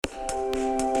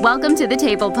Welcome to the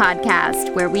Table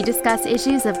Podcast, where we discuss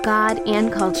issues of God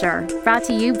and culture, brought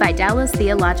to you by Dallas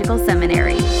Theological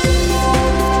Seminary.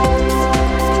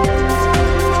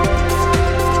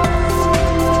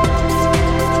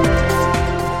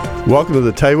 Welcome to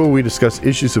the Table. We discuss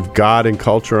issues of God and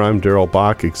culture. I'm Darrell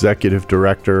Bock, Executive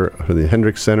Director for the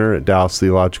Hendricks Center at Dallas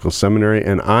Theological Seminary,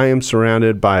 and I am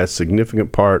surrounded by a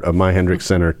significant part of my Hendricks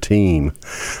Center team.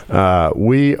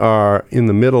 We are in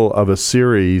the middle of a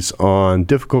series on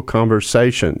difficult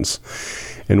conversations,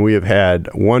 and we have had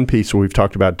one piece where we've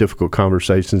talked about difficult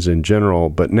conversations in general,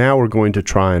 but now we're going to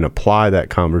try and apply that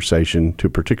conversation to a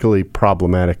particularly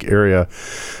problematic area,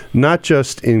 not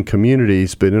just in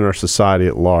communities, but in our society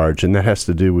at large, and that has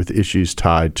to do with issues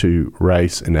tied to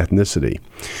race and ethnicity.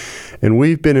 And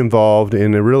we've been involved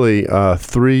in a really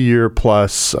 3-year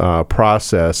plus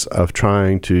process of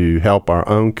trying to help our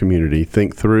own community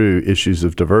think through issues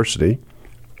of diversity.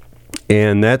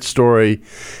 And that story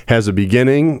has a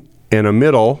beginning and a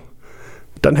middle.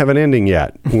 Doesn't have an ending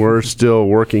yet. We're still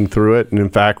working through it, and in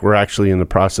fact, we're actually in the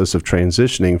process of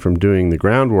transitioning from doing the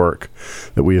groundwork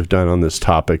that we have done on this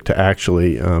topic to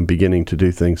actually beginning to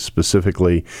do things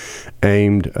specifically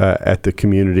aimed at the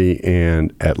community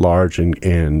and at large,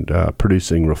 and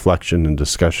producing reflection and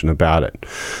discussion about it.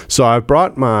 So I've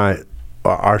brought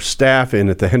our staff in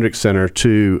at the Hendricks Center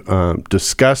to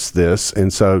discuss this,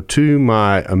 and so to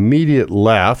my immediate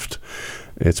left,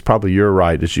 it's probably your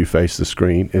right as you face the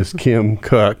screen, is Kim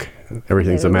Cook.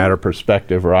 Everything's a matter of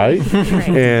perspective, right?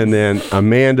 And then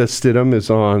Amanda Stidham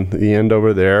is on the end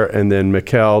over there, and then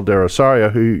Mikel De Rosario,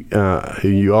 who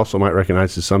you also might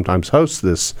recognize as sometimes hosts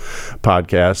this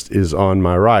podcast, is on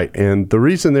my right. And the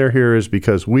reason they're here is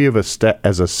because we have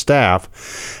as a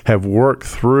staff have worked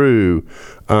through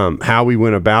how we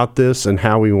went about this and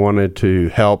how we wanted to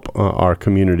help our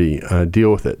community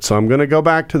deal with it. So I'm going to go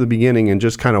back to the beginning and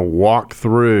just kind of walk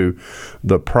through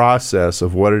the process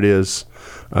of what it is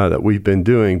that we've been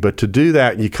doing. But to do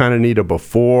that, you kind of need a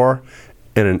before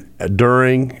and a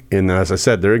during, and as I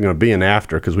said, there's going to be an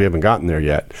after because we haven't gotten there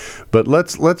yet. But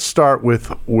let's start with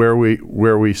where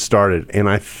we started, and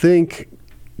I think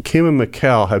Kim and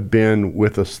Mikel have been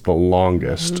with us the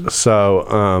longest.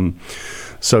 Mm-hmm.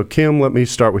 So Kim, let me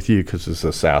start with you because it's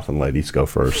the South and ladies go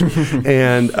first.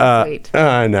 And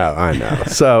I know.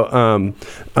 So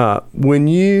when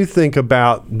you think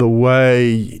about the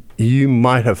way you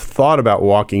might have thought about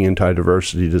walking into a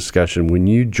diversity discussion when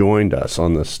you joined us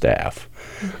on the staff,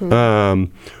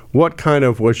 mm-hmm. What kind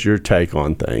of was your take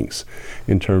on things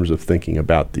in terms of thinking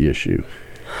about the issue?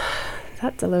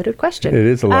 That's a loaded question. It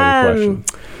is a loaded question.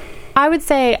 I would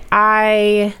say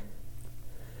I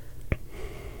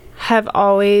have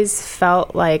always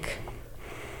felt like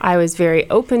I was very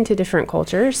open to different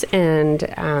cultures and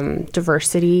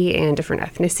diversity and different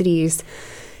ethnicities.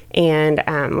 And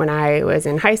when I was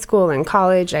in high school and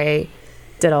college, I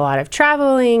did a lot of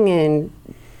traveling and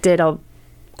did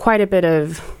quite a bit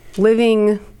of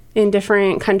living in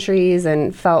different countries,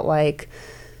 and felt like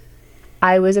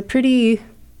I was a pretty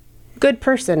good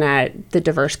person at the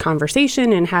diverse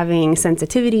conversation and having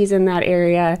sensitivities in that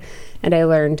area. And I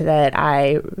learned that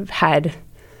I had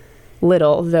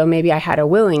little, though maybe I had a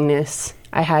willingness,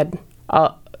 I had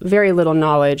very little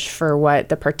knowledge for what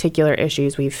the particular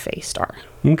issues we've faced are.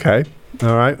 Okay.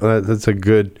 All right. Well, that's a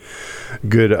good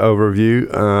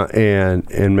overview.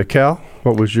 And Mikel,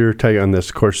 what was your take on this?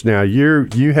 Of course, now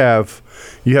you have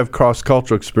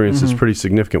cross-cultural experience that's pretty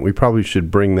significant. We probably should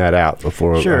bring that out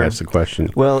before I ask the question.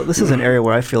 Well, this is an area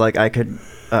where I feel like I could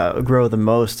grow the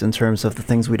most in terms of the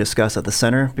things we discuss at the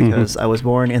center, because I was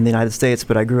born in the United States,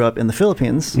 but I grew up in the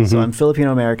Philippines. So I'm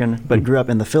Filipino-American, but grew up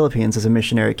in the Philippines as a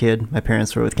missionary kid. My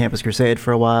parents were with Campus Crusade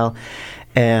for a while.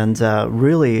 And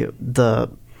really the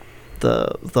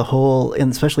whole,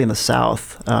 especially in the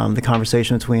South, the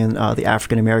conversation between the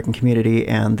African American community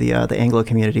and the Anglo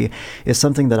community is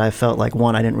something that I felt like,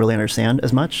 one, I didn't really understand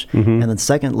as much, and then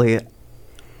secondly,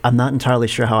 I'm not entirely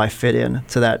sure how I fit in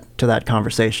to that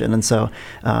conversation. And so,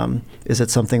 is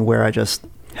it something where I just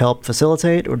help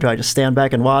facilitate, or do I just stand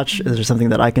back and watch? Is there something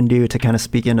that I can do to kind of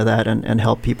speak into that and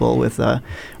help people with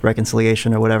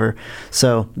reconciliation or whatever?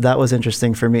 So that was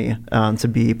interesting for me, to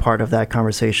be part of that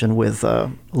conversation with a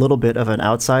little bit of an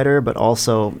outsider, but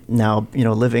also now,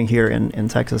 living here in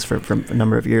Texas for a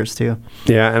number of years too.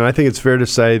 Yeah, and I think it's fair to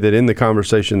say that in the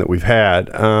conversation that we've had,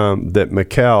 that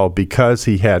Mikel, because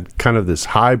he had kind of this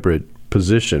hybrid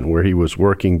position where he was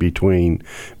working between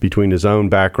his own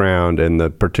background and the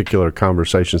particular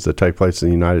conversations that take place in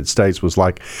the United States was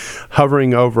like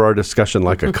hovering over our discussion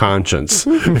like a conscience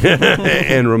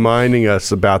and reminding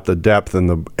us about the depth and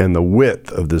the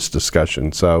width of this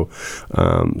discussion. So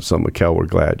Mikkel, we're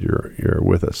glad you're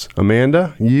with us.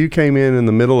 Amanda, you came in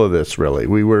the middle of this. Really,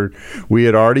 we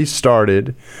had already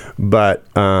started, but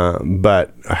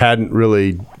hadn't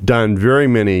really done very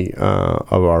many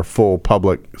of our full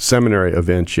public seminary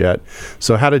events yet.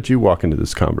 So how did you walk into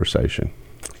this conversation?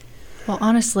 Well,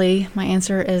 honestly, my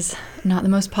answer is not the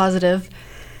most positive.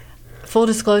 Full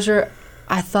disclosure,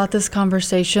 I thought this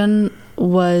conversation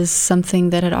was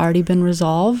something that had already been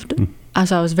resolved.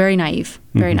 So I was very naive,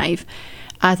 naive.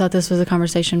 I thought this was a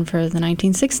conversation for the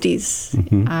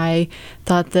 1960s. I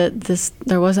thought that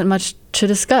there wasn't much to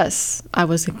discuss. I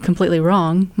was completely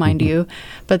wrong, mind you,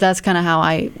 but that's kind of how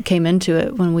I came into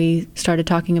it when we started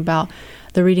talking about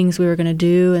the readings we were going to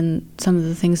do and some of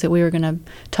the things that we were going to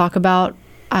talk about.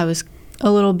 I was a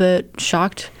little bit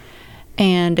shocked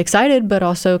and excited, but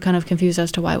also kind of confused as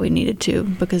to why we needed to,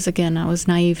 because again, I was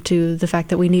naive to the fact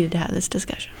that we needed to have this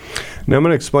discussion. Now I'm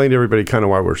going to explain to everybody kind of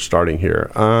why we're starting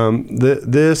here.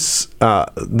 This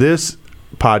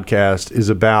podcast is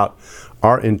about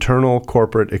our internal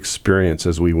corporate experience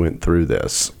as we went through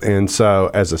this. And so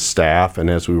as a staff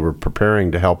and as we were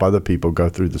preparing to help other people go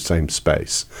through the same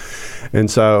space.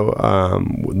 And so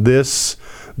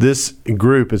this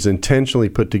group is intentionally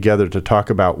put together to talk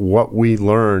about what we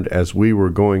learned as we were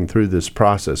going through this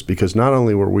process, because not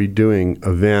only were we doing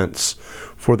events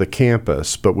for the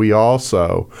campus, but we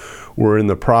also were in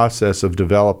the process of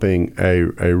developing a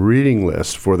reading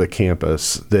list for the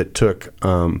campus that took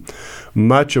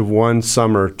much of one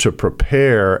summer to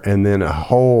prepare and then a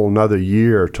whole another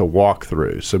year to walk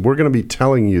through. So we're going to be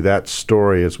telling you that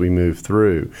story as we move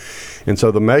through. And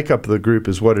so the makeup of the group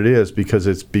is what it is because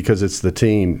it's the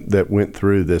team that went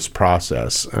through this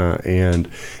process. And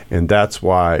that's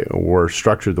why we're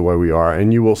structured the way we are.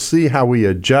 And you will see how we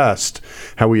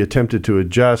attempted to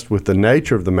adjust with the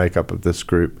nature of the makeup of this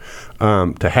group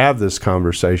to have this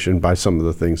conversation by some of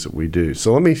the things that we do.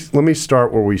 So let me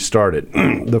start where we started.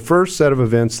 The first set of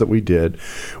events that we did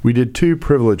 2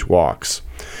 privilege walks.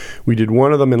 We did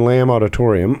one of them in Lamb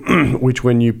Auditorium, which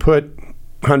when you put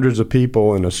hundreds of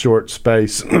people in a short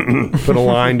space, put a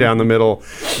line down the middle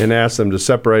and ask them to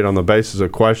separate on the basis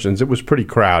of questions, it was pretty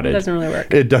crowded. It doesn't really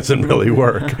work. It doesn't really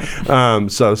work.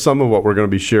 So some of what we're going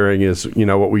to be sharing is,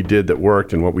 what we did that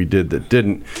worked and what we did that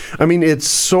didn't. I mean, it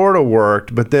sort of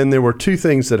worked, but then there were 2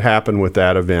 things that happened with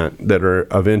that event that are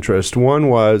of interest. One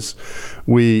was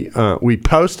we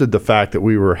posted the fact that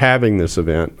we were having this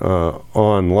event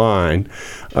online,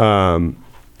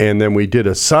 and then we did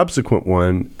a subsequent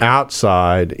one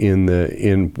outside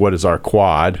in what is our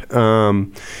quad,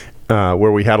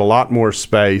 where we had a lot more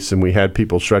space and we had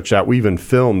people stretched out. We even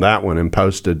filmed that one and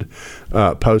posted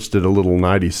a little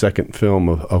 90-second film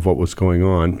of what was going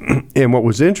on. And what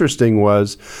was interesting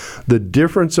was the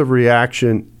difference of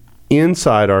reaction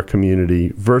inside our community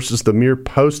versus the mere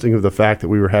posting of the fact that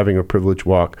we were having a privilege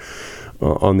walk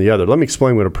on the other. Let me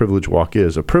explain what a privilege walk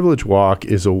is. A privilege walk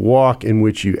is a walk in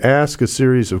which you ask a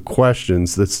series of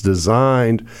questions that's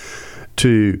designed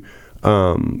to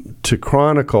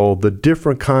chronicle the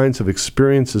different kinds of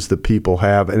experiences that people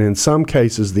have, and in some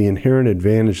cases, the inherent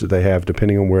advantage that they have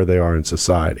depending on where they are in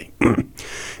society.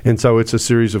 And so it's a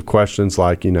series of questions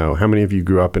like, how many of you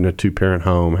grew up in a 2-parent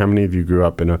home? How many of you grew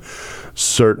up in a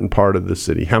certain part of the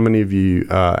city? How many of you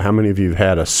have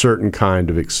had a certain kind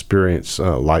of experience,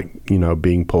 like,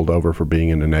 being pulled over for being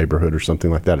in a neighborhood or something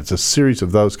like that? It's a series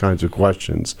of those kinds of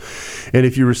questions. And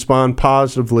if you respond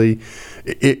positively,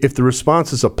 if the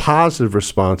response is a positive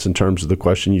response in terms of the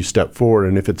question, you step forward.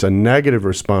 And if it's a negative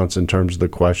response in terms of the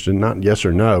question, not yes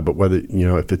or no, but whether,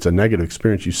 if it's a negative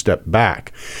experience, you step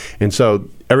back. And so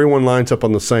everyone lines up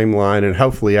on the same line, and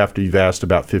hopefully after you've asked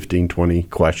about 15, 20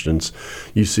 questions,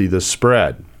 you see the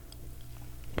spread.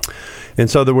 And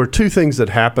so there were 2 things that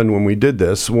happened when we did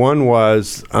this. One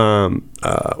was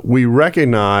we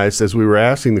recognized as we were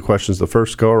asking the questions the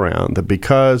first go-around that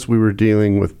because we were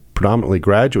dealing with predominantly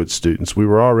graduate students, we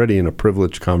were already in a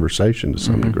privileged conversation to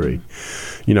some degree.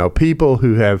 People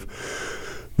who have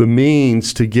the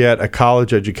means to get a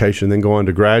college education and then go on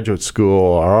to graduate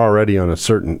school are already on a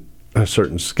certain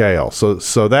scale.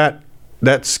 So that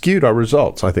skewed our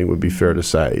results, I think would be fair to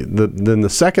say. Then the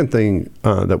second thing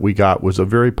that we got was a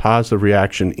very positive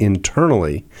reaction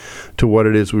internally to what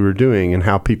it is we were doing and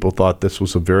how people thought this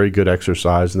was a very good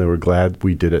exercise and they were glad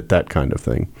we did it, that kind of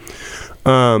thing.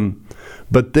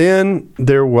 But then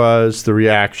there was the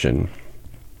reaction.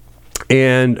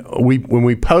 And when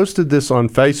we posted this on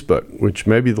Facebook, which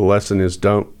maybe the lesson is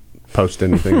don't post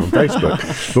anything on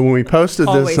Facebook, but when we posted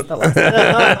Always this, the lesson.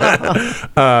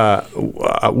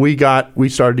 we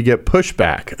started to get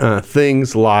pushback.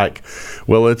 Things like,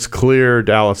 well, it's clear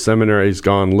Dallas Seminary's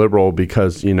gone liberal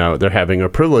because they're having a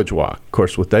privilege walk. Of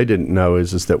course, what they didn't know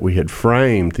is that we had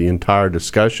framed the entire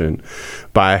discussion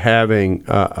by having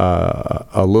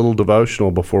a little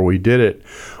devotional before we did it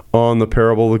on the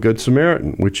parable of the Good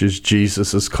Samaritan, which is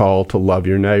Jesus' call to love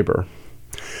your neighbor.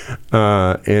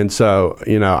 And so,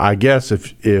 I guess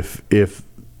if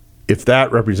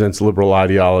that represents liberal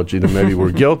ideology, then maybe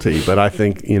we're guilty. But I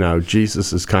think,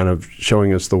 Jesus is kind of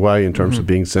showing us the way in terms of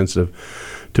being sensitive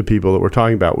to people that we're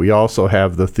talking about. We also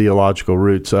have the theological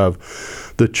roots of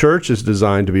the church is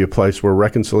designed to be a place where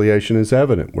reconciliation is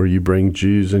evident, where you bring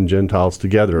Jews and Gentiles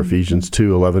together. Ephesians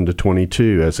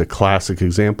 2:11-22 as a classic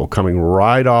example, coming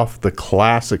right off the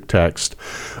classic text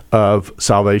of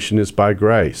salvation is by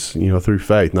grace, through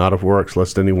faith, not of works,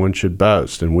 lest anyone should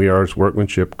boast. And we are his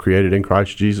workmanship, created in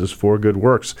Christ Jesus for good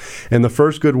works. And the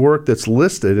first good work that's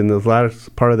listed in the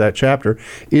last part of that chapter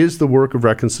is the work of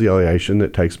reconciliation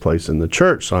that takes place in the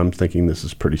church. So I'm thinking this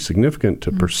is pretty significant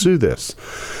to pursue this.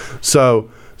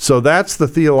 So that's the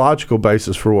theological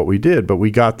basis for what we did, but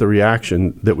we got the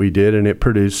reaction that we did, and it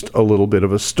produced a little bit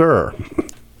of a stir.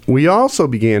 We also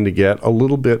began to get a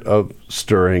little bit of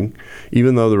stirring,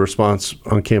 even though the response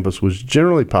on campus was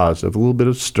generally positive, a little bit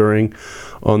of stirring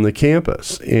on the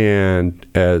campus. And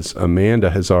as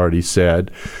Amanda has already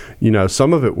said,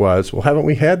 some of it was, well, haven't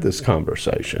we had this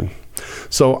conversation?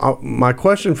 So my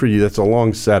question for you, that's a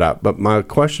long setup, but my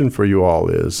question for you all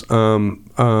is,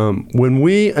 when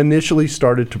we initially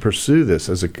started to pursue this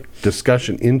as a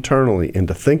discussion internally and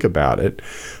to think about it,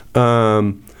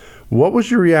 what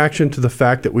was your reaction to the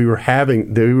fact that we were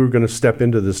going to step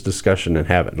into this discussion and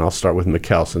have it? And I'll start with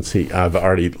Mikkel, since I've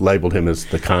already labeled him as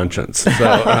the conscience.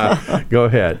 So go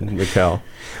ahead, Mikkel.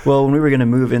 Well, when we were going to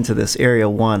move into this area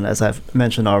one, as I've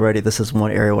mentioned already, this is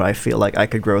one area where I feel like I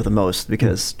could grow the most,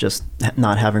 because just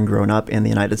not having grown up in the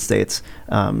United States,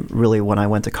 really when I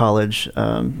went to college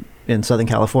in Southern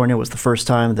California was the first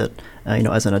time that,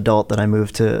 as an adult that I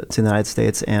moved to the United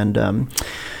States. And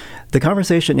the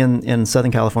conversation in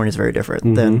Southern California is very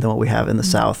different than what we have in the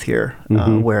South here,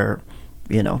 where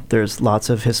there's lots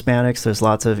of Hispanics, there's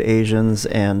lots of Asians,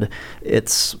 and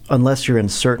it's, unless you're in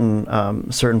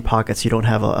certain pockets, you don't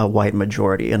have a white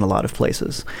majority in a lot of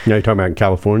places. Yeah, you're talking about in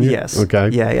California? Yes. Okay.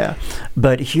 Yeah.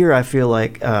 But here I feel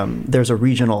like there's a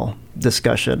regional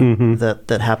discussion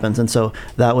that happens, and so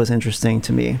that was interesting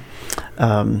to me.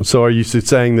 So are you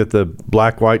saying that the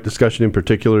black-white discussion in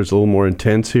particular is a little more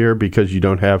intense here because you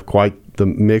don't have quite the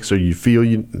mix, or you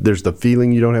feel there's the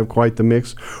feeling you don't have quite the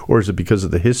mix, or is it because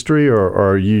of the history, or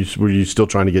were you still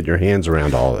trying to get your hands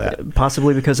around all of that?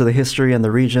 Possibly because of the history and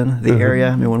the region, the area.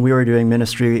 I mean, when we were doing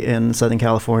ministry in Southern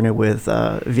California with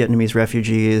Vietnamese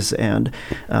refugees and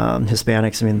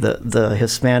Hispanics, I mean, the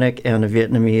Hispanic and the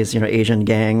Vietnamese, Asian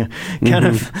gang, kind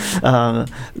of,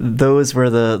 those were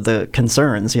the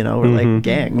concerns, were like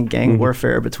gang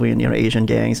warfare between, Asian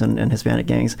gangs and Hispanic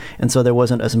gangs. And so there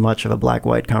wasn't as much of a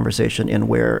black-white conversation in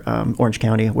where Orange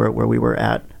County, where we were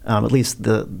at least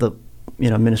the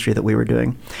ministry that we were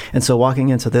doing. And so walking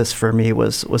into this for me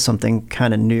was something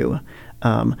kind of new.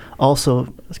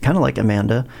 Also, kind of like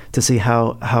Amanda, to see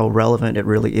how relevant it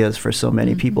really is for so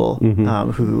many people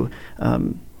who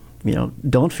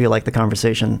don't feel like the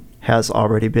conversation has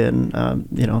already been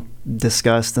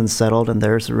discussed and settled, and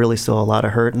there's really still a lot of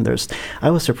hurt. And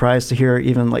I was surprised to hear,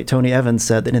 even like Tony Evans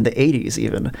said, that in the 80s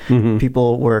even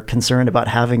people were concerned about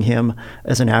having him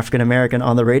as an African American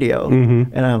on the radio.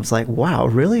 And I was like, wow,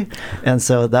 really? And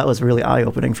so that was really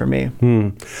eye-opening for me.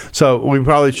 So we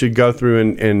probably should go through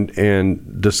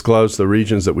and disclose the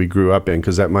regions that we grew up in,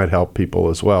 because that might help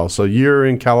people as well. So you're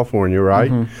in California,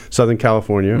 right? Southern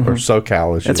California, or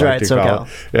SoCal, as you like to call it.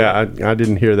 Yeah, I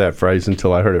didn't hear that phrase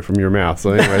until I heard it from your mouth.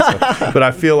 So anyway, but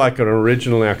I feel like an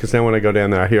original now, because now when I go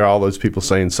down there, I hear all those people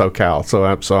saying SoCal.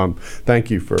 So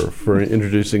thank you for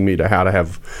introducing me to how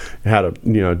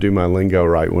to do my lingo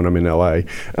right when I'm in LA.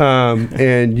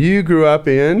 And you grew up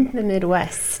in the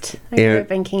Midwest. I grew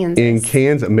up in Kansas.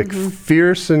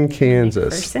 McPherson,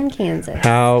 Kansas. McPherson, Kansas.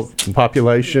 How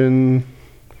population?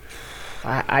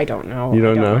 I don't know. You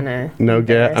don't know? No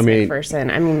guess. I mean,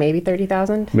 McPherson. I mean, maybe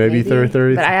 30,000. Maybe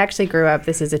 30. But I actually grew up.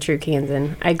 This is a true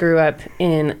Kansan. I grew up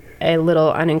in a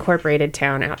little unincorporated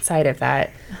town outside of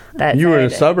that, that You were in a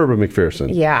said- suburb of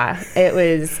McPherson. Yeah, it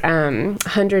was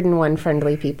 101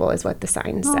 friendly people is what the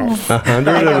sign says.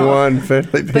 101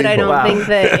 friendly people. But I don't Wow. think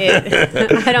that it.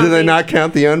 I don't Do they think- not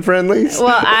count the unfriendlies?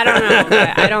 Well, I don't know.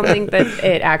 But I don't think that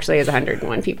it actually is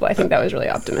 101 people. I think that was really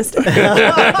optimistic.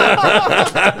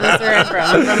 That's where I'm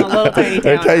from. I'm from a little tiny town.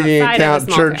 They're taking outside of a account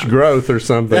small church town. growth or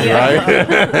something,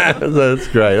 right? That's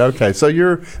great. Okay, so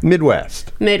you're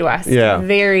Midwest. Midwest. Yeah.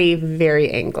 Very,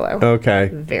 very Anglo. Okay.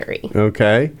 Very.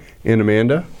 Okay. And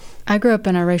Amanda? I grew up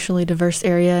in a racially diverse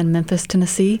area in Memphis,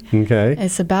 Tennessee. Okay.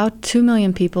 It's about 2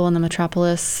 million people in the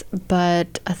metropolis,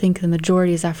 but I think the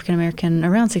majority is African American,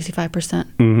 around 65%.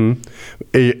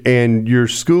 And your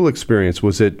school experience,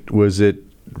 was it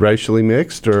racially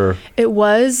mixed or? It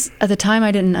was. At the time,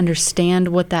 I didn't understand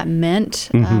what that meant.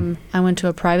 I went to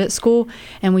a private school,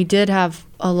 and we did have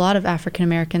a lot of African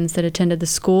Americans that attended the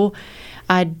school.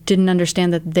 I didn't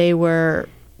understand that they were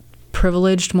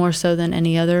privileged more so than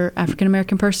any other African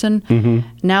American person.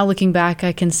 Now, looking back,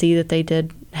 I can see that they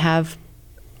did have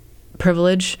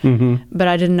privilege, but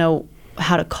I didn't know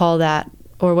how to call that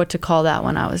or what to call that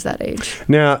when I was that age.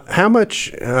 Now, how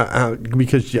much,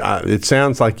 because it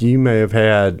sounds like you may have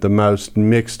had the most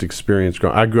mixed experience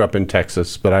growing. I grew up in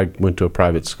Texas, but I went to a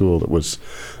private school that was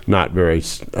not very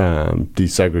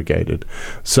desegregated.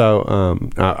 So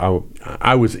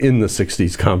I was in the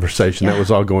 60s conversation. That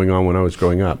was all going on when I was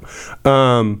growing up.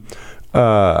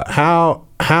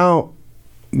 How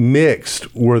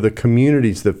mixed were the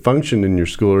communities that functioned in your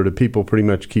school, or did people pretty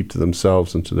much keep to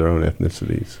themselves and to their own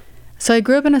ethnicities? So I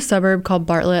grew up in a suburb called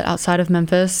Bartlett outside of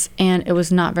Memphis, and it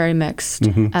was not very mixed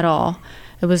at all.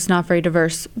 It was not very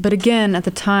diverse. But again, at the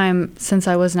time, since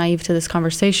I was naive to this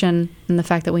conversation and the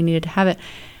fact that we needed to have it,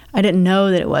 I didn't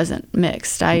know that it wasn't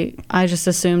mixed. I just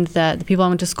assumed that the people I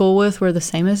went to school with were the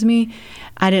same as me.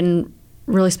 I didn't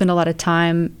really spend a lot of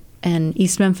time in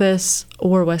East Memphis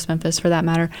or West Memphis, for that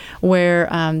matter, where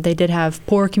they did have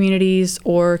poor communities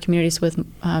or communities with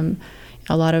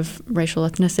a lot of racial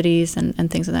ethnicities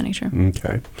and things of that nature.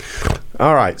 Okay.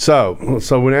 All right. So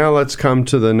now let's come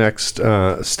to the next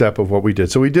step of what we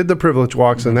did. So we did the privilege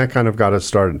walks, and that kind of got us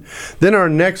started. Then our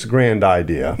next grand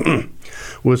idea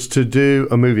was to do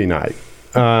a movie night.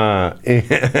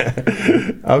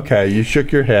 Okay, you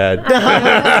shook your head.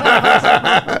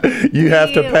 You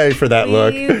have to pay for that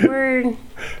look.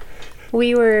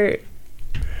 We were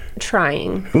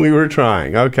trying. We were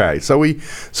trying. Okay, so we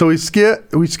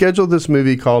scheduled this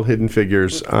movie called Hidden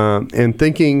Figures, and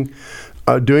thinking,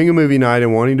 doing a movie night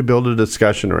and wanting to build a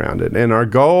discussion around it. And our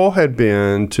goal had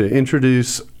been to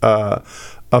introduce a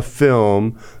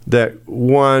film that,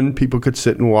 one, people could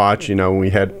sit and watch. You know,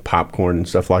 we had popcorn and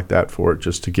stuff like that for it,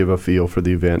 just to give a feel for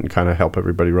the event and kind of help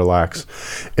everybody relax,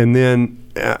 and then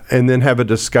have a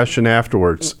discussion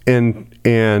afterwards. And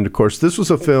of course, this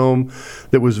was a film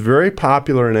that was very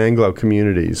popular in Anglo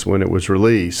communities when it was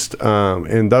released.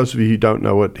 And those of you who don't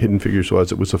know what Hidden Figures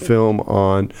was, it was a film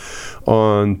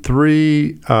on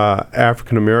three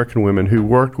African American women who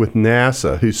worked with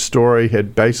NASA, whose story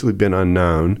had basically been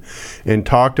unknown, and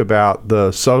talked about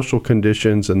the social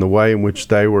conditions and the way in which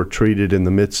they were treated in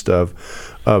the midst of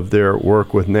their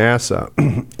work with NASA,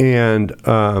 and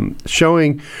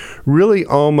showing really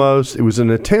almost, it was an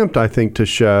attempt, I think, to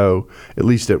show, at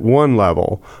least at one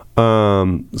level,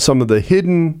 some of the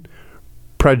hidden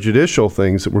prejudicial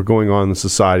things that were going on in the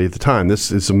society at the time.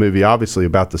 This is a movie obviously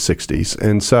about the 60s,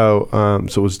 and so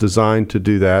it was designed to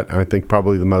do that. I think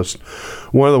probably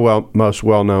one of the most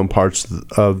well-known parts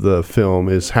of the film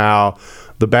is how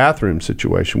the bathroom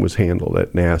situation was handled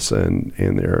at NASA,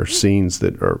 and there are scenes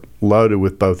that are loaded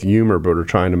with both humor but are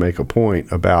trying to make a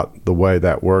point about the way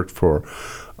that worked for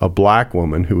a black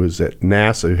woman who was at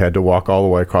NASA, who had to walk all the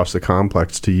way across the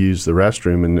complex to use the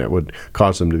restroom, and it would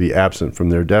cause them to be absent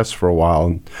from their desks for a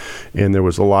while, and there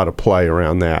was a lot of play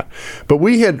around that. But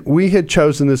we had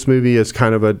chosen this movie as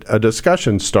kind of a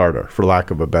discussion starter, for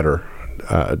lack of a better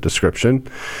description,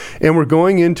 and we're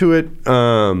going into it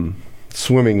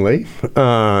swimmingly,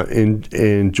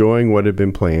 enjoying what had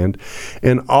been planned,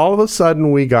 and all of a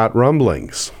sudden we got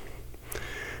rumblings.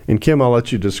 And Kim, I'll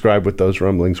let you describe what those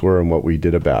rumblings were and what we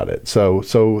did about it. So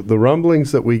the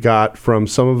rumblings that we got from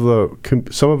some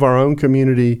of our own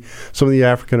community, some of the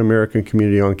African American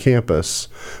community on campus.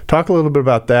 Talk a little bit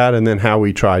about that, and then how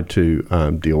we tried to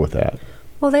deal with that.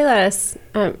 Well, they let us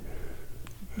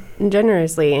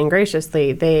generously and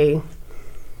graciously. They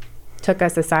took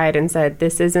us aside and said,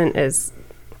 "This isn't as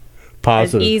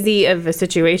easy of a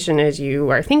situation as you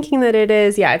are thinking that it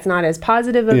is. Yeah, it's not as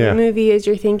positive of a movie as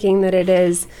you're thinking that it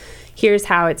is. Here's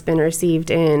how it's been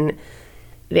received in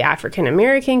the African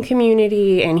American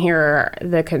community, and here are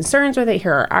the concerns with it.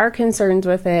 Here are our concerns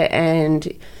with it,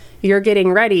 and you're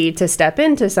getting ready to step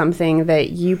into something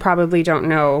that you probably don't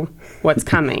know what's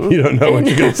coming. You don't know what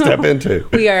you're going to step into.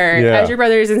 We are, as your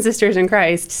brothers and sisters in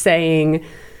Christ, saying,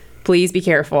 please be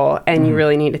careful, and you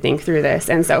really need to think through this.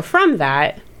 And so from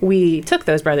that, we took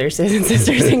those brothers and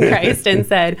sisters in Christ and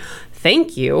said,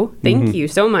 thank you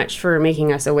so much for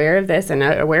making us aware of this and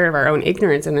aware of our own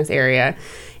ignorance in this area.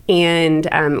 And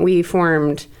we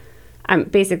formed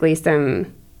basically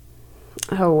some,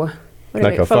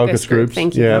 like a focus groups.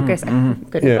 Thank you. Focus.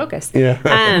 Good focus.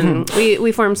 Yeah.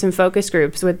 We formed some focus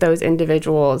groups with those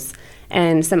individuals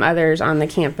and some others on the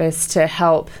campus to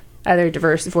help other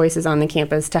diverse voices on the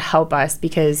campus to help us,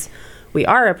 because we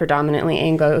are a predominantly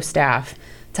Anglo staff,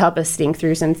 to help us think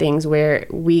through some things where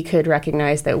we could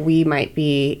recognize that we might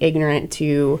be ignorant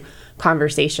to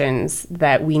conversations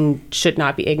that we should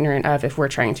not be ignorant of if we're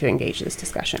trying to engage this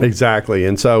discussion. Exactly.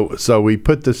 And so we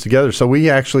put this together. So we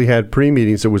actually had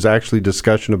pre-meetings. There was actually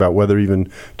discussion about whether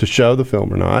even to show the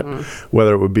film or not,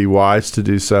 whether it would be wise to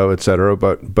do so, et cetera.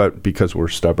 But because we're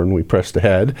stubborn, we pressed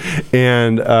ahead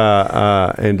and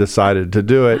decided to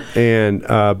do it, and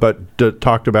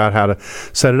talked about how to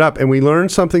set it up. And we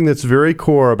learned something that's very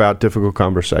core about difficult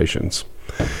conversations.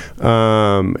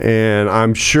 And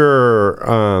I'm sure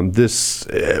this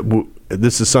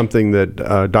is something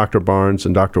that Dr. Barnes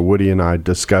and Dr. Woody and I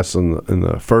discuss in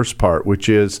the first part, which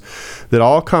is that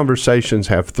all conversations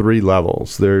have three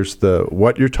levels. There's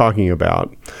what you're talking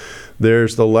about.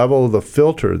 There's the level of the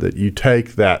filter that you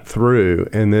take that through,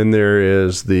 and then there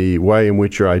is the way in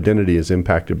which your identity is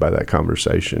impacted by that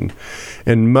conversation.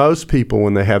 And most people,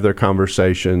 when they have their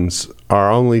conversations, are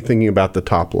only thinking about the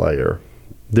top layer.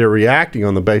 They're reacting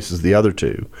on the basis of the other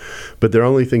two, but they're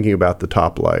only thinking about the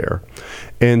top layer.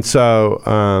 And so,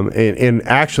 and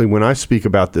actually, when I speak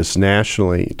about this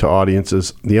nationally to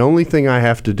audiences, the only thing I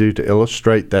have to do to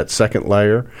illustrate that second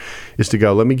layer is to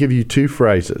go, let me give you two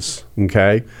phrases,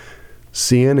 okay?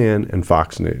 CNN and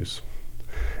Fox News.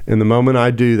 And the moment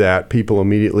I do that, people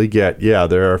immediately get,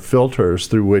 there are filters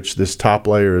through which this top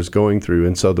layer is going through.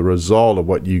 And so the result of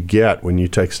what you get when you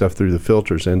take stuff through the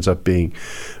filters ends up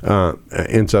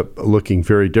looking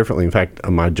very differently. In fact,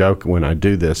 my joke when I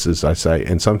do this is I say,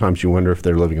 and sometimes you wonder if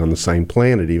they're living on the same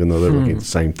planet, even though they're looking at the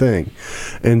same thing.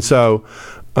 And so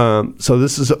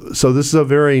this is a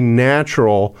very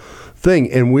natural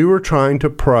thing. And we were trying to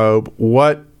probe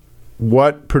what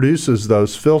produces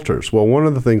those filters? Well, one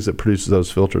of the things that produces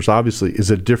those filters, obviously,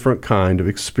 is a different kind of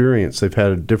experience. They've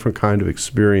had a different kind of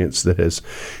experience that has,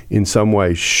 in some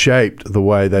way, shaped the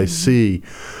way they see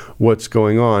what's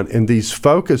going on. And these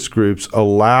focus groups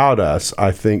allowed us,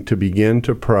 I think, to begin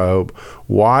to probe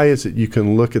why is it you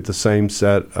can look at the same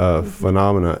set of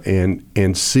phenomena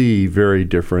and see very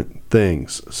different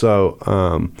things. So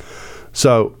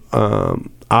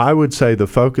I would say the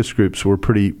focus groups were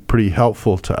pretty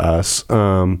helpful to us.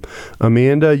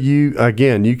 Amanda,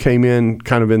 you came in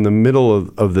kind of in the middle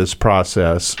of this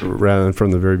process rather than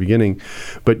from the very beginning,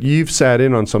 but you've sat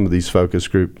in on some of these focus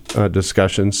group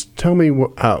discussions. Tell me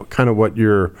what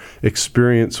your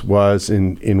experience was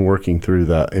in working through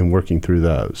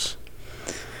those.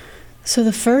 So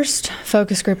the first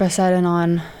focus group I sat in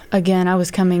on, again, I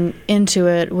was coming into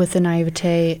it with the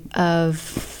naivete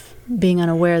of being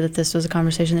unaware that this was a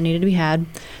conversation that needed to be had.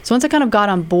 So once I kind of got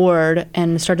on board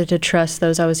and started to trust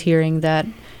those I was hearing that,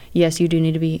 yes, you do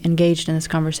need to be engaged in this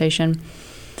conversation,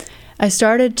 I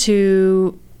started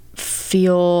to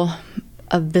feel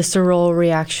a visceral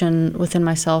reaction within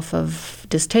myself of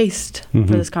distaste for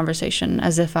this conversation,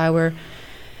 as if I were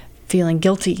feeling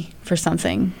guilty for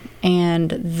something. And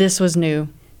this was new.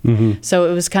 So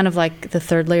it was kind of like the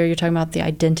third layer you're talking about, the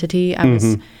identity. I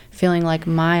was feeling like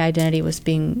my identity was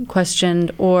being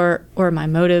questioned or my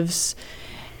motives,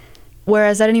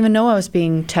 whereas I didn't even know I was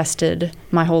being tested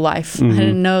my whole life. I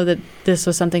didn't know that this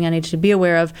was something I needed to be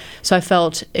aware of. So I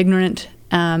felt ignorant,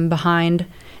 behind,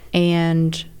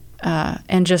 and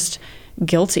just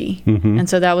guilty. And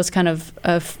so that was kind of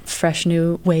a fresh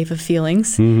new wave of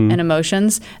feelings and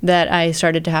emotions that I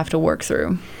started to have to work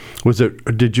through.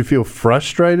 Did you feel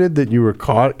frustrated that you were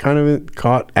caught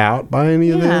out by any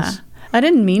of this? I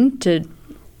didn't mean to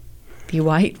be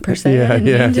white per se. I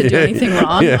didn't mean to do anything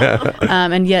wrong.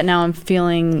 And yet now I'm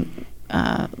feeling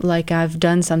like I've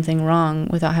done something wrong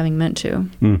without having meant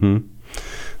to.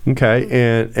 Okay,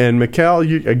 and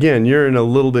Mikkel, you're in a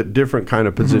little bit different kind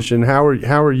of position. Mm-hmm.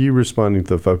 How are you responding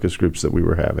to the focus groups that we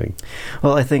were having?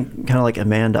 Well, I think kind of like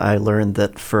Amanda, I learned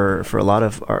that for a lot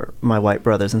of my white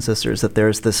brothers and sisters, that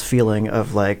there's this feeling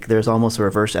of like there's almost a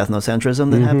reverse ethnocentrism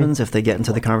that happens if they get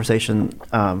into the conversation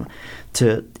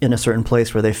in a certain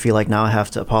place where they feel like now I have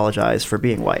to apologize for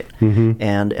being white,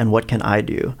 and what can I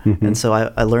do? And so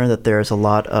I learned that there's a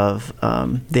lot of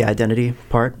the identity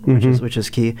part, which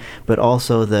is key, but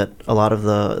also that a lot of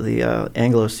the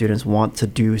Anglo students want to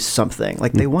do something.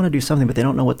 Like they want to do something, but they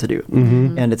don't know what to do.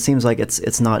 And it seems like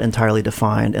it's not entirely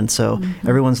defined. And so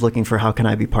everyone's looking for, how can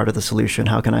I be part of the solution?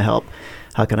 How can I help?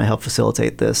 How can I help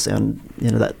facilitate this? And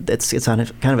that it's kind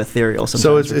of ethereal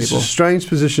sometimes. So it's a strange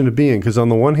position to be in, because on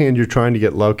the one hand you're trying to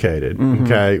get located,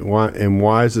 okay,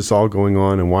 why is this all going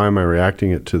on, and why am I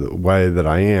reacting it to the way that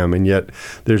I am? And yet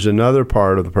there's another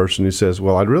part of the person who says,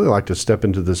 well, I'd really like to step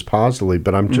into this positively,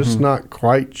 but I'm just not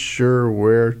quite sure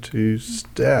where to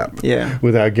step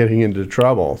without getting into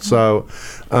trouble. So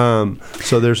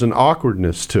there's an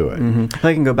awkwardness to it. If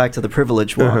I can go back to the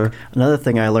privilege walk, another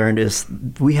thing I learned is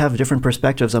we have different perspectives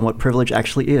on what privilege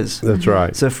actually is. That's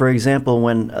right. So, for example,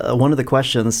 when one of the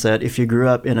questions said, if you grew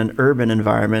up in an urban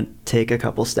environment, take a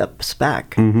couple steps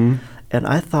back. And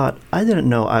I thought, I didn't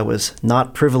know I was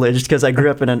not privileged because I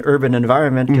grew up in an urban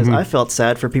environment, because I felt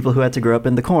sad for people who had to grow up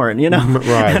in the corn,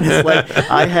 Right. And it's like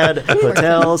I had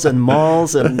hotels and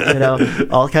malls and,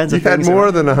 all kinds of things. You had more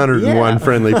than 101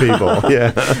 friendly people.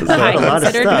 Yeah. So a lot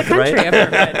of stuff, right?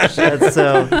 And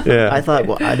so I thought,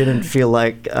 well, I didn't feel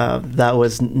like that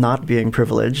was not being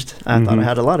privileged. I thought I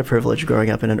had a lot of privilege growing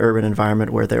up in an urban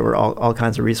environment where there were all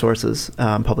kinds of resources,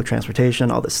 public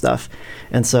transportation, all this stuff.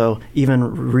 And so even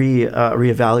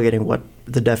reevaluating what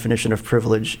the definition of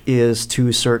privilege is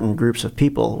to certain groups of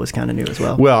people was kind of new as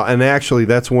well. Well, and actually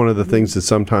that's one of the things that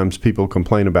sometimes people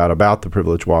complain about the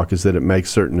privilege walk, is that it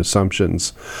makes certain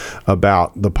assumptions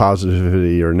about the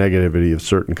positivity or negativity of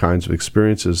certain kinds of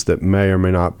experiences that may or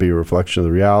may not be a reflection of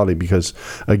the reality, because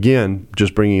again,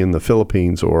 just bringing in the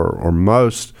Philippines or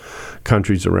most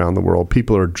countries around the world,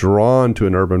 people are drawn to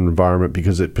an urban environment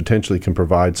because it potentially can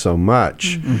provide so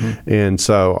much. And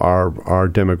so our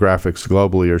demographics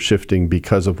globally are shifting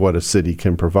because of what a city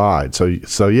can provide.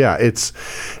 So yeah,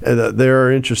 there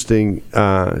are interesting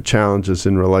challenges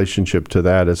in relationship to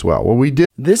that as well. Well, we did.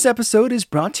 This episode is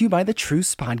brought to you by the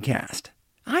Truce Podcast.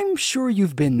 I'm sure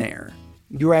you've been there.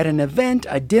 You're at an event,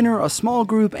 a dinner, a small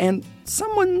group, and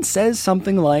someone says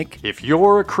something like, if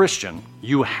you're a Christian,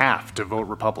 you have to vote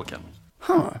Republican.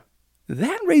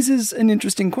 That raises an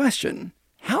interesting question.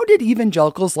 How did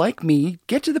evangelicals like me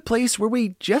get to the place where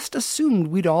we just assumed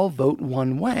we'd all vote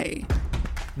one way?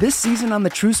 This season on the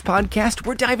Truce Podcast,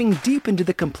 we're diving deep into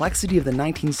the complexity of the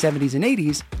 1970s and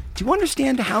 80s to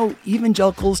understand how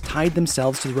evangelicals tied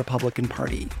themselves to the Republican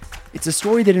Party. It's a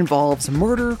story that involves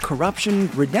murder, corruption,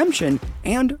 redemption,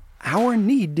 and our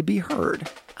need to be heard.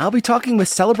 I'll be talking with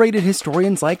celebrated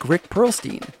historians like Rick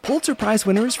Perlstein, Pulitzer Prize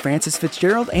winners Frances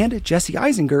Fitzgerald and Jesse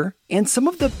Eisinger, and some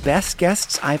of the best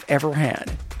guests I've ever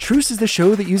had. Truce is the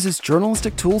show that uses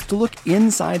journalistic tools to look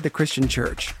inside the Christian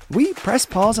church. We press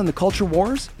pause on the culture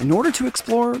wars in order to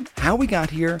explore how we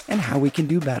got here and how we can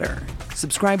do better.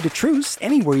 Subscribe to Truce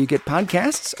anywhere you get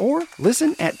podcasts or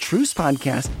listen at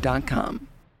trucepodcast.com.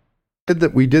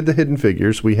 That we did the Hidden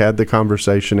Figures. We had the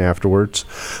conversation afterwards.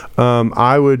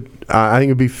 I think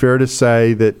it'd be fair to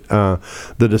say that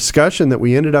the discussion that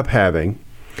we ended up having,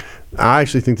 I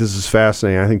actually think this is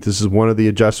fascinating. I think this is one of the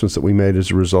adjustments that we made as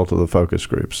a result of the focus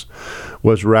groups,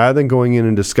 was rather than going in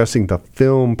and discussing the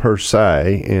film per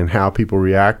se and how people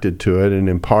reacted to it, and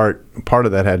in part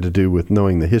of that had to do with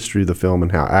knowing the history of the film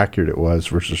and how accurate it was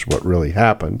versus what really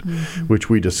happened, which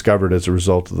we discovered as a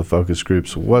result of the focus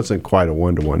groups wasn't quite a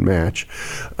one-to-one match.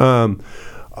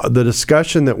 The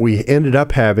discussion that we ended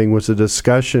up having was a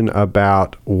discussion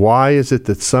about why is it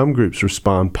that some groups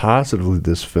respond positively to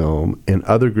this film and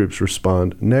other groups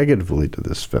respond negatively to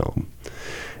this film.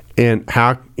 And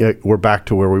how we're back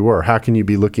to where we were. How can you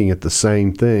be looking at the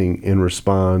same thing and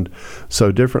respond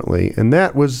so differently? And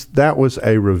that was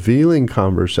a revealing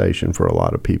conversation for a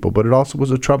lot of people, but it also was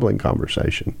a troubling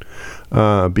conversation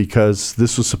because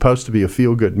this was supposed to be a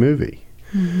feel-good movie.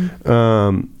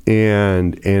 And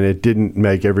it didn't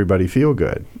make everybody feel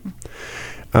good.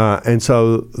 And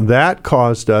so that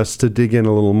caused us to dig in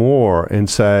a little more and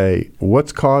say,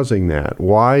 what's causing that?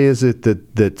 Why is it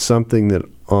that something that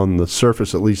on the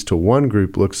surface, at least to one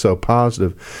group, looks so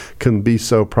positive can be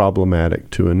so problematic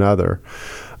to another?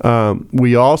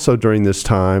 We also, during this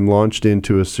time, launched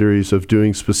into a series of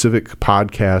doing specific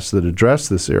podcasts that address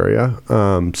this area.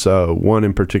 So one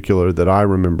in particular that I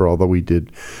remember, although we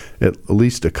did at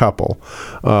least a couple,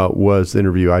 was the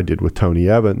interview I did with Tony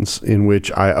Evans, in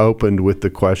which I opened with the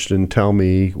question, tell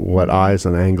me what I as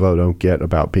an Anglo don't get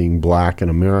about being black in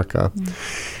America.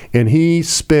 And he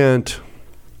spent,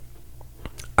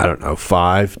 I don't know,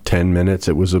 5-10 minutes.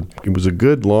 It was a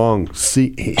good long.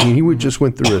 He would just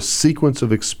went through a sequence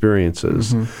of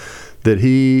experiences that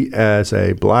he, as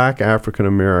a black African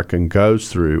American,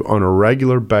 goes through on a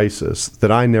regular basis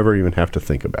that I never even have to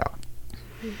think about.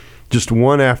 Just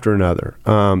one after another.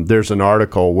 There's an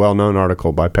article, well-known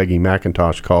article by Peggy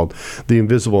McIntosh called "The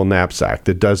Invisible Knapsack"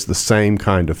 that does the same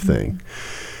kind of thing.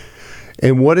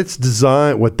 And what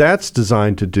that's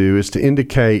designed to do is to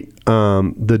indicate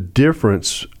the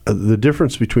difference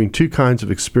between two kinds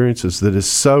of experiences that is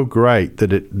so great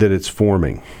that it's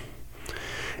forming.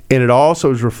 And it also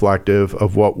is reflective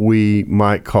of what we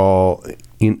might call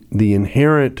the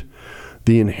inherent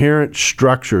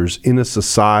structures in a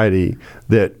society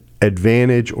that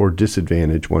advantage or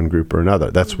disadvantage one group or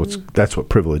another. That's what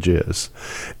privilege is.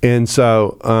 And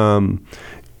so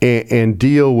and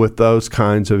deal with those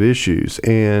kinds of issues.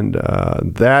 And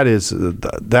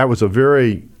that was a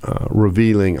very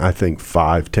revealing, I think,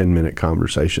 5-10 minute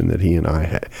conversation that he and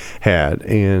I had.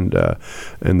 And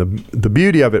the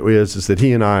beauty of it is that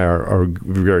he and I are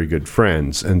very good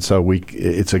friends. And so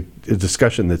it's a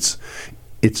discussion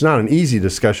it's not an easy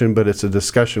discussion, but it's a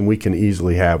discussion we can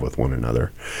easily have with one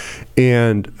another.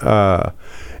 And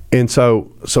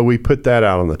so we put that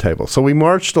out on the table. So we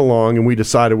marched along, and we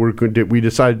decided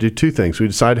to do two things. We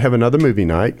decided to have another movie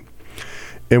night,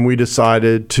 and we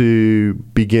decided to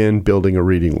begin building a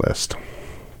reading list.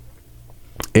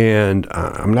 And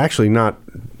I'm actually not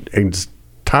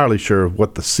entirely sure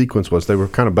what the sequence was. They were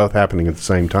kind of both happening at the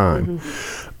same time.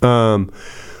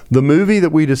 The movie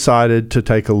that we decided to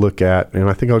take a look at, and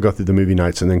I think I'll go through the movie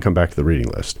nights and then come back to the reading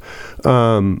list,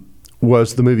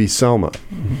 was the movie Selma,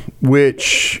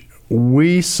 which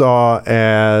we saw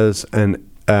as an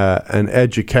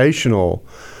educational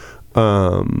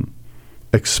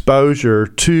exposure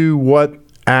to what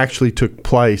actually took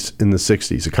place in the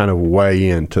 60s, a kind of way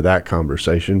into that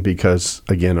conversation, because,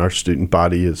 again, our student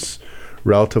body is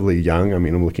relatively young. I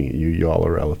mean, I'm looking at you. You all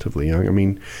are relatively young. I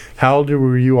mean, how old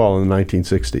were you all in the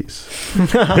 1960s?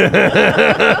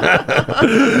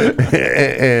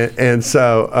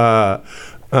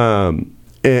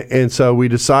 And so we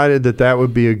decided that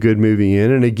would be a good movie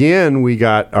in. And again, we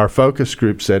got our focus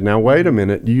group said, now, wait a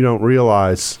minute. You don't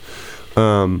realize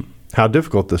how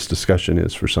difficult this discussion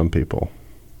is for some people.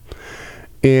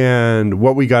 And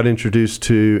what we got introduced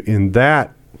to in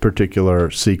that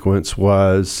particular sequence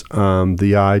was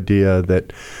the idea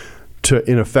that to,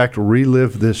 in effect,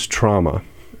 relive this trauma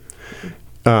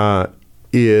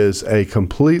is a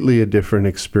completely different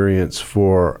experience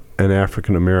for an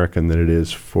African American than it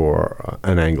is for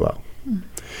an Anglo.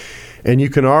 And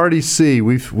you can already see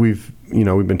we've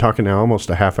been talking now almost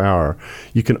a half hour.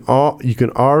 You can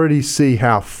already see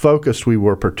how focused we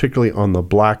were, particularly on the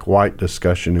black-white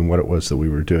discussion and what it was that we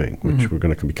were doing, which we're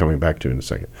going to be coming back to in a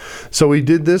second. So we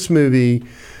did this movie,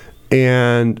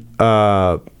 and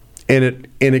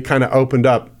it kind of opened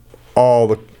up all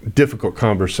the difficult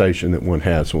conversation that one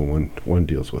has when one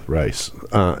deals with race.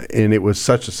 And it was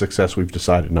such a success, we've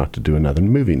decided not to do another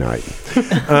movie night.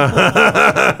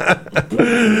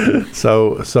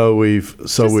 So we've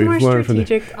learned from the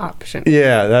strategic option.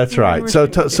 Yeah, that's right. So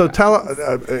tell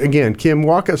again, Kim,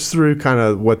 walk us through kind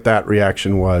of what that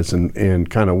reaction was and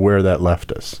kind of where that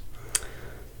left us.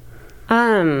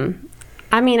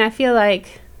 I mean, I feel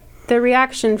like the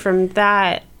reaction from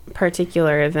that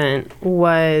particular event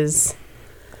was,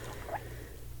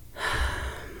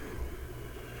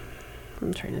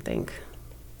 I'm trying to think.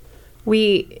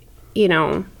 The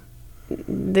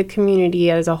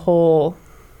community as a whole,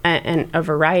 and a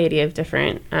variety of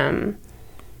different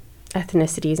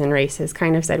ethnicities and races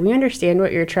kind of said, we understand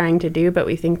what you're trying to do, but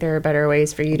we think there are better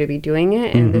ways for you to be doing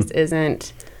it, and this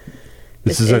isn't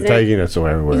taking us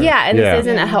everywhere. Yeah, and this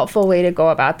isn't a helpful way to go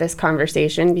about this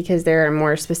conversation, because there are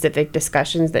more specific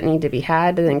discussions that need to be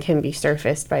had than can be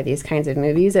surfaced by these kinds of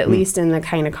movies, at least in the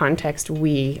kind of context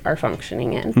we are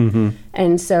functioning in.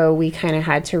 And so we kind of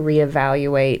had to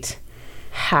reevaluate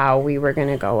how we were going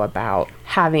to go about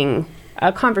having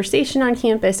a conversation on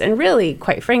campus, and really,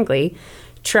 quite frankly,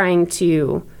 trying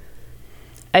to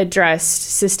address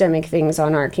systemic things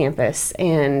on our campus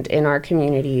and in our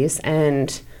communities,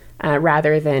 and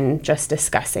rather than just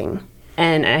discussing.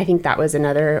 And I think that was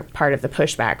another part of the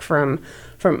pushback from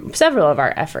several of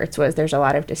our efforts, was there's a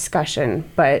lot of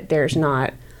discussion, but there's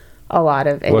not a lot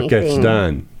of anything what gets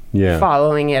done. Yeah.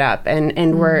 Following it up, and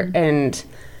the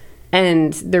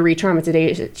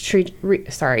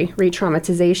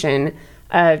re-traumatization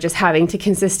of just having to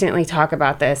consistently talk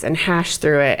about this and hash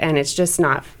through it, and it's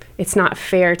not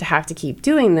fair to have to keep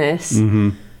doing this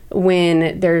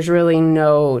when there's really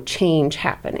no change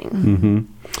happening.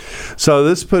 So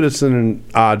this put us in an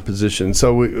odd position.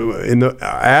 So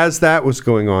as that was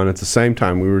going on, at the same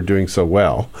time we were doing so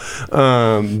well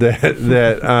that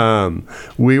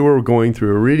we were going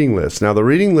through a reading list. Now the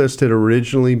reading list had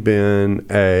originally been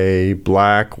a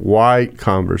black-white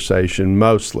conversation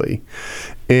mostly,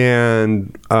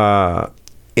 and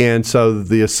so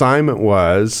the assignment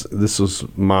was, this was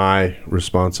my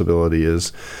responsibility,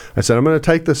 is I said, I'm going to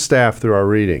take the staff through our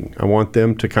reading. I want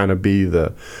them to kind of be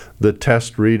the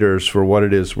test readers for what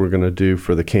it is we're going to do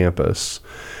for the campus.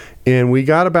 And we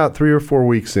got about 3 or 4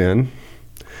 weeks in,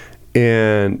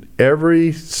 and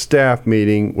every staff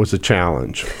meeting was a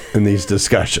challenge in these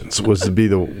discussions, was to be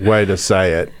the way to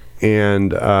say it.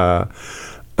 And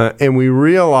we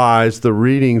realized the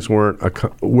readings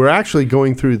we're actually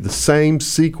going through the same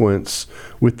sequence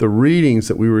with the readings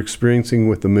that we were experiencing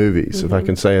with the movies, if I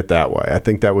can say it that way. I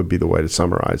think that would be the way to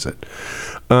summarize it.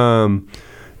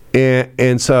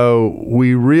 And so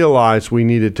we realized we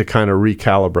needed to kind of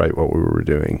recalibrate what we were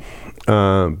doing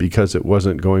because it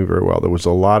wasn't going very well. There was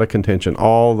a lot of contention,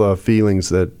 all the feelings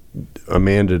that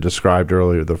Amanda described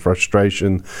earlier, the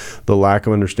frustration, the lack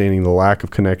of understanding, the lack of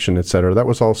connection, et cetera. That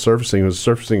was all surfacing. It was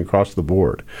surfacing across the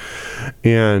board.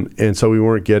 And so we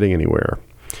weren't getting anywhere.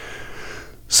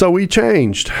 So we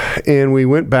changed, and we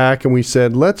went back and we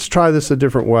said, let's try this a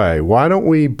different way. Why don't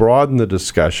we broaden the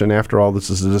discussion? After all, this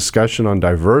is a discussion on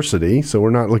diversity, so we're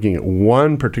not looking at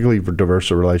one particularly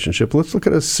diverse relationship. Let's look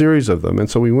at a series of them. And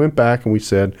so we went back and we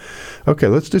said, okay,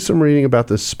 let's do some reading about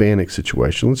the Hispanic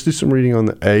situation. Let's do some reading on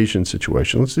the Asian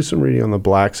situation. Let's do some reading on the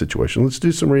Black situation. Let's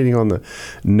do some reading on the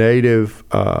Native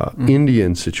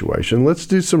Indian situation. Let's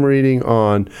do some reading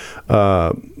on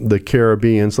the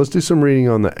Caribbeans. Let's do some reading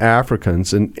on the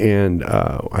Africans. And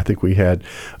I think we had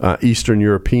Eastern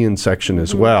European section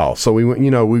as well. So we went,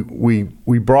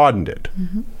 we broadened it.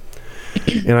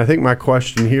 And I think my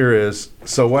question here is,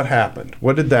 so what happened?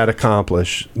 What did that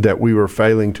accomplish that we were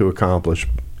failing to accomplish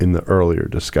in the earlier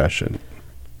discussion?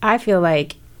 I feel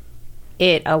like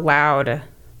it allowed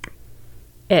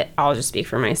it. I'll just speak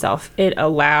for myself. It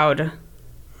allowed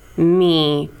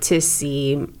me to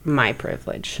see my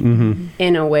privilege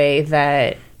in a way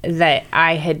that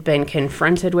I had been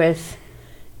confronted with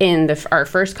in our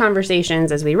first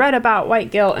conversations as we read about white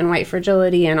guilt and white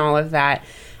fragility and all of that.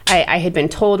 I had been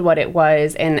told what it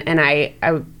was, and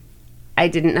I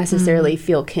didn't necessarily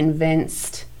feel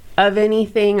convinced of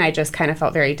anything. I just kind of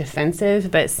felt very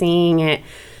defensive. But seeing it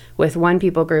with one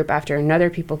people group after another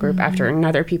people group after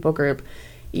another people group,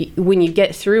 when you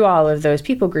get through all of those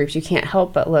people groups, you can't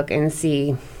help but look and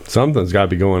see something's got to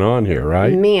be going on here,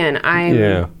 right? Man,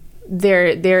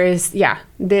 this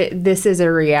is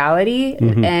a reality,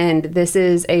 and this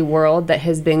is a world that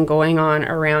has been going on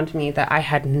around me that I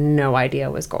had no idea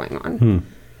was going on.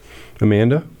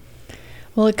 Amanda?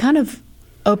 Well, it kind of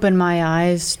opened my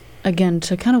eyes, again,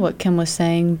 to kind of what Kim was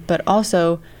saying, but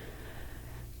also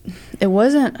it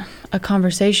wasn't a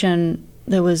conversation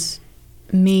that was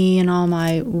me and all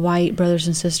my white brothers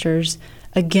and sisters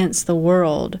against the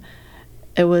world.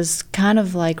 It was kind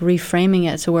of like reframing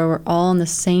it to where we're all on the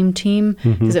same team.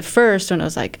 Because at first, when it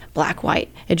was like black, white,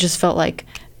 it just felt like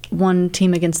one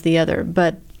team against the other.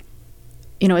 But,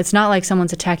 it's not like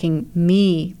someone's attacking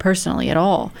me personally at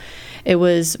all. It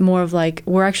was more of like,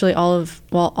 we're actually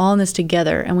all in this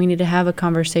together, and we need to have a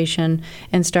conversation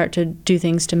and start to do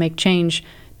things to make change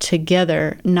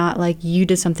together, not like you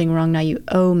did something wrong, now you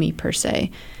owe me, per se.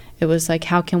 It was like,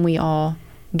 how can we all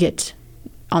get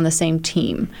on the same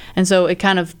team? And so it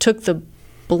kind of took the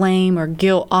blame or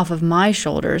guilt off of my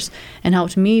shoulders and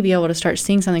helped me be able to start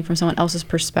seeing something from someone else's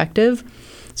perspective,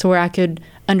 so where I could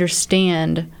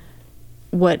understand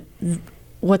where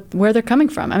they're coming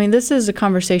from. I mean, this is a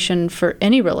conversation for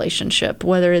any relationship,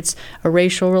 whether it's a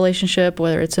racial relationship,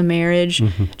 whether it's a marriage,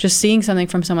 just seeing something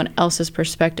from someone else's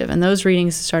perspective. And those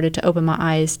readings started to open my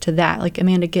eyes to that. Like,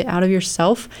 Amanda, get out of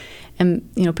yourself and,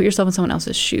 put yourself in someone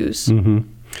else's shoes.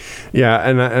 Yeah,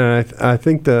 and I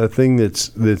think the thing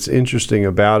that's interesting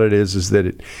about it is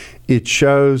that it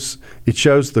shows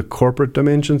the corporate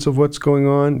dimensions of what's going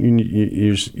on.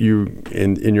 You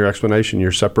in your explanation,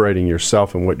 you're separating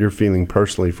yourself and what you're feeling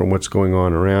personally from what's going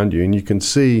on around you, and you can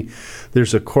see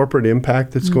there's a corporate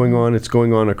impact that's going on. It's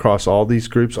going on across all these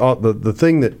groups. The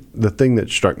thing that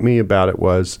struck me about it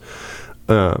was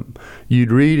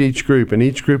you'd read each group, and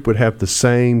each group would have the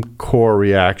same core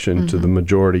reaction to the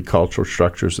majority cultural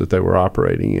structures that they were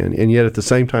operating in. And yet at the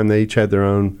same time, they each had their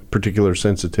own particular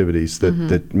sensitivities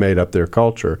that made up their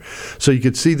culture. So you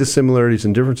could see the similarities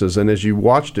and differences. And as you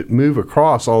watched it move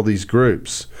across all these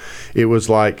groups, it was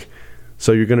like,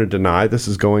 so you're going to deny this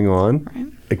is going on? Right.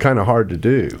 It's kind of hard to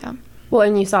do. Yeah. Well,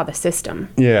 and you saw the system.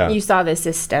 Yeah. You saw the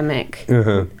systemic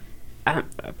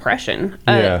oppression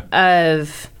Yeah.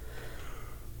 of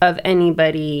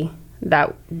anybody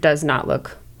that does not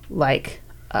look like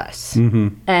us.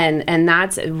 And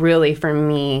that's really, for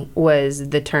me, was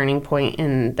the turning point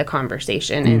in the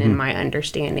conversation and in my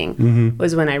understanding,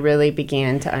 was when I really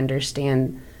began to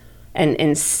understand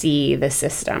and see the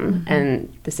system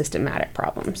and the systematic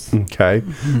problems. Okay.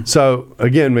 So,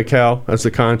 again, Mikkel, as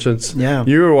a conscience,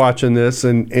 you were watching this,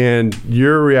 and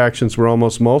your reactions were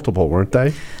almost multiple, weren't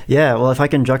they? Yeah, well, if I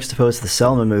can juxtapose the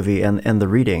Selma movie and the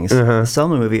readings, the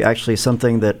Selma movie actually is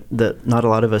something that not a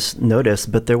lot of us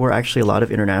noticed, but there were actually a lot of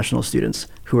international students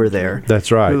who were there.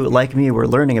 That's right. Who, like me, were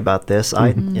learning about this.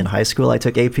 In high school, I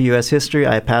took AP US History.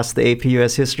 I passed the AP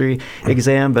US History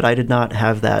exam, but I did not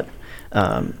have that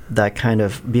kind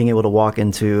of being able to walk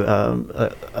into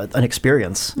an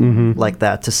experience like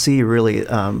that, to see really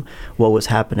what was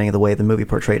happening, the way the movie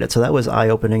portrayed it. So that was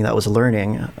eye-opening. That was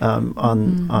learning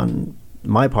on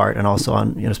my part, and also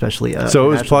on especially. So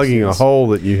it was plugging students. A hole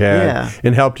that you had,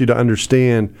 and helped you to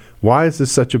understand why is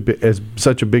this such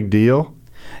a big deal.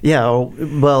 Yeah,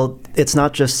 well, it's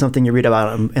not just something you read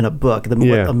about in a book. What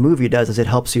a movie does is it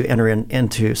helps you enter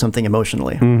into something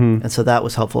emotionally. And so that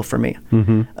was helpful for me.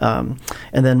 And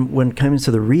then when it comes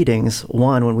to the readings,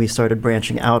 when we started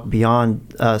branching out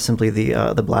beyond simply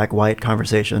the black-white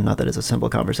conversation, not that it's a simple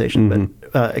conversation,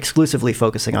 but exclusively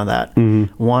focusing on that.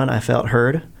 I felt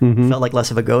heard, felt like less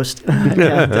of a ghost, and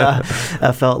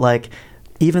I felt like,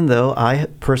 even though I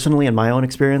personally, in my own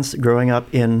experience, growing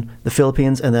up in the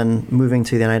Philippines and then moving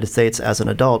to the United States as an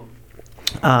adult,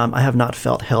 I have not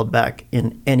felt held back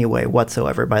in any way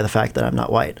whatsoever by the fact that I'm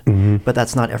not white. But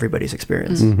that's not everybody's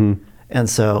experience. And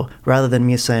so rather than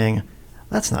me saying,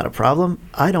 that's not a problem,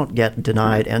 I don't get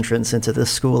denied entrance into this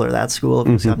school or that school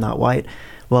because I'm not white.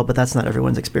 Well, but that's not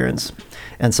everyone's experience.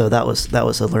 And so that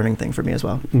was a learning thing for me as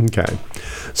well. Okay.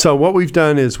 So what we've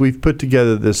done is we've put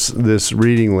together this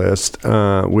reading list,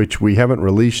 which we haven't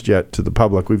released yet to the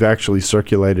public. We've actually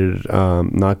circulated it,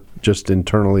 not just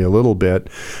internally a little bit,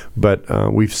 but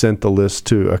we've sent the list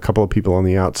to a couple of people on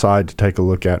the outside to take a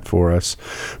look at for us.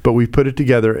 But we've put it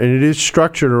together, and it is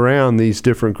structured around these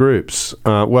different groups.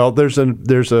 Well, there's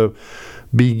a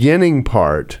beginning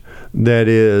part that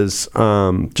is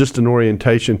just an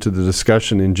orientation to the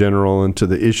discussion in general and to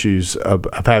the issues of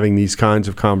having these kinds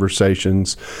of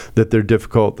conversations, that they're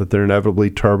difficult, that they're inevitably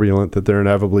turbulent, that they're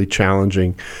inevitably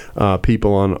challenging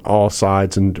people on all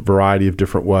sides in a variety of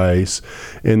different ways,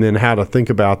 and then how to think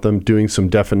about them, doing some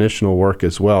definitional work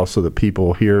as well so that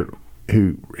people who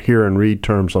hear and read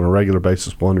terms on a regular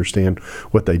basis will understand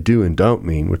what they do and don't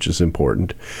mean, which is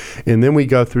important. And then we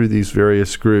go through these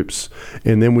various groups,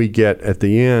 and then we get at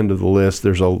the end of the list,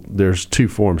 there's two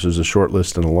forms. There's a short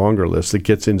list and a longer list that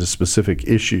gets into specific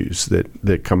issues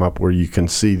that come up where you can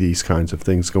see these kinds of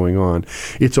things going on.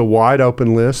 It's a wide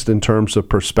open list in terms of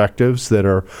perspectives that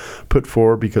are put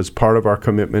forward, because part of our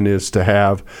commitment is to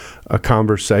have a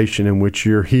conversation in which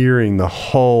you're hearing the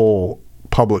whole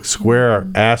public square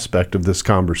aspect of this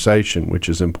conversation, which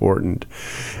is important.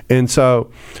 And so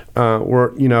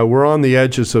we're on the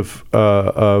edges of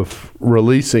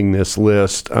releasing this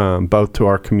list, both to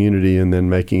our community and then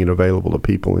making it available to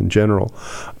people in general.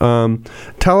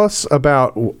 Tell us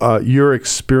about your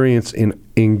experience in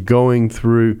going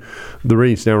through the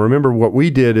readings. Now, remember, what we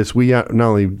did is we not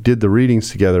only did the readings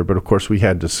together, but of course we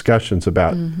had discussions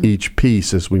about each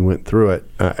piece as we went through it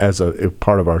as a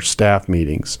part of our staff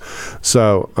meetings.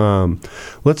 So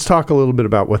let's talk a little bit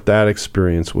about what that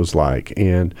experience was like.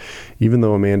 And even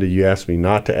though, Amanda, you asked me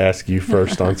not to ask you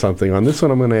first on something, on this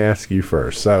one I'm going to ask you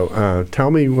first. So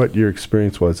tell me what your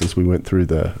experience was as we went through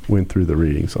the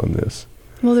readings on this.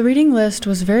 Well, the reading list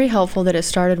was very helpful that it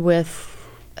started with,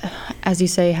 as you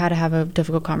say, how to have a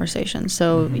difficult conversation.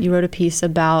 So you wrote a piece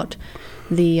about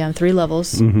the 3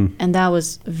 levels, and that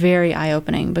was very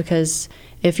eye-opening, because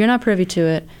if you're not privy to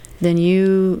it, then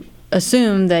you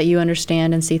assume that you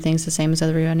understand and see things the same as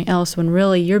everybody else, when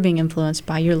really you're being influenced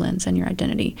by your lens and your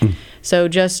identity. So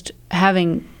just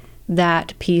having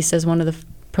that piece as one of the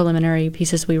preliminary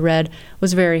pieces we read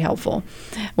was very helpful.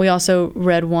 We also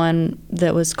read one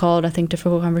that was called, I think,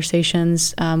 Difficult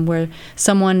Conversations, where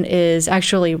someone is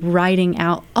actually writing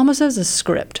out almost as a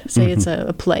script. Say it's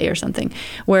a play or something.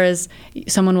 Whereas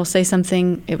someone will say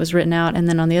something, it was written out, and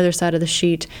then on the other side of the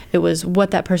sheet, it was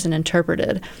what that person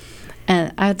interpreted.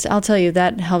 And I'll tell you,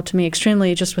 that helped me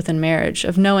extremely just within marriage,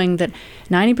 of knowing that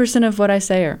 90% of what I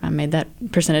say, or I made that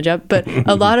percentage up, but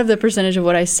a lot of the percentage of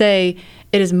what I say,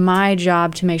 it is my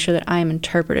job to make sure that I am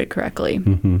interpreted correctly.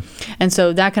 And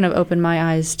so that kind of opened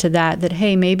my eyes to that,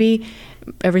 hey, maybe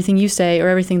everything you say or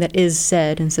everything that is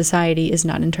said in society is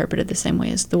not interpreted the same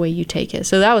way as the way you take it.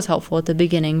 So that was helpful at the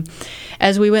beginning.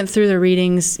 As we went through the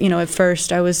readings, at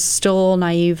first I was still a little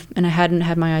naive and I hadn't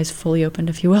had my eyes fully opened,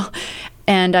 if you will.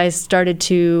 And I started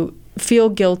to feel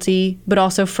guilty, but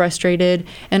also frustrated,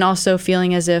 and also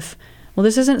feeling as if, well,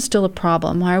 this isn't still a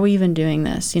problem. Why are we even doing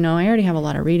this? I already have a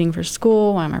lot of reading for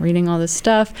school. Why am I reading all this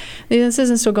stuff? This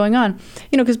isn't still going on.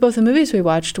 Because both the movies we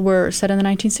watched were set in the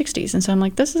 1960s. And so I'm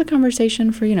like, this is a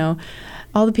conversation for,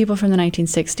 all the people from the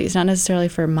 1960s, not necessarily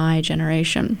for my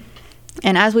generation.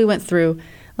 And as we went through,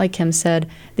 like Kim said,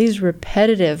 these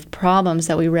repetitive problems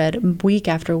that we read week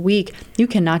after week, you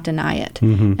cannot deny it.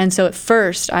 And so at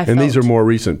first I felt... And these are more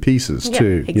recent pieces,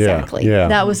 too. Exactly. Yeah.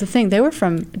 That was the thing. They were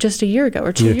from just a year ago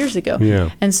or 2 years ago.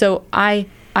 Yeah. And so I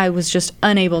was just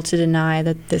unable to deny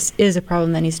that this is a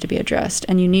problem that needs to be addressed,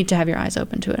 and you need to have your eyes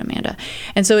open to it, Amanda.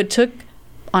 And so it took,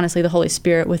 honestly, the Holy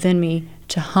Spirit within me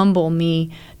to humble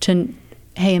me to,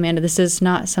 hey, Amanda, this is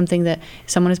not something that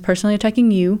someone is personally attacking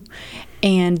you,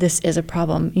 and this is a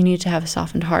problem. You need to have a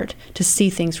softened heart to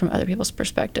see things from other people's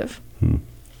perspective.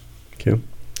 Kim?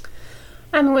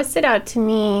 What stood out to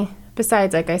me,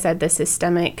 besides, like I said, the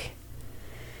systemic,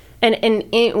 and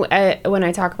when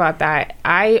I talk about that,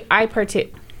 I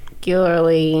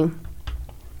particularly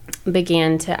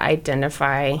began to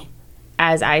identify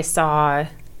as I saw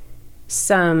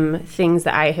some things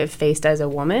that I have faced as a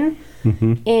woman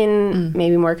in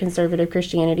maybe more conservative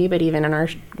Christianity, but even in our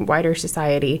wider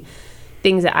society,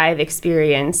 things that I've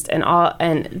experienced and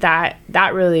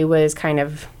that really was kind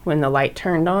of when the light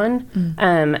turned on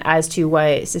as to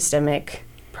what systemic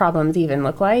problems even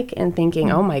look like, and thinking,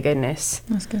 oh my goodness,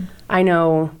 That's good. I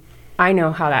know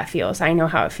how that feels. I know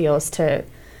how it feels to,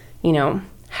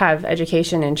 have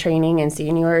education and training and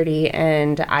seniority,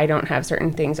 and I don't have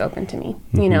certain things open to me,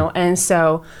 and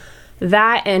so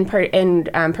that and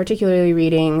particularly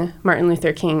reading Martin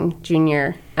Luther King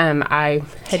Jr., I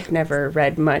had never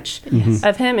read much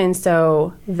of him, and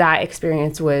so that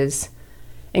experience was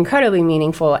incredibly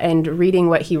meaningful, and reading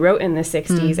what he wrote in the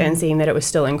 60s and seeing that it was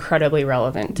still incredibly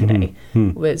relevant today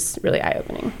was really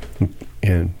eye-opening.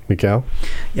 And Mikhail?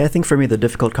 Yeah, I think for me, the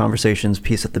difficult conversations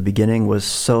piece at the beginning was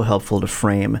so helpful to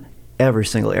frame every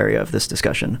single area of this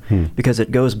discussion, because it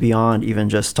goes beyond even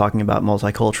just talking about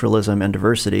multiculturalism and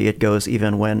diversity. It goes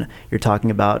even when you're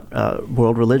talking about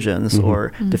world religions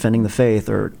or defending the faith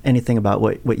or anything about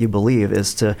what you believe,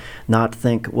 is to not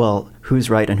think, well, who's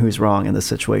right and who's wrong in this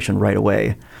situation right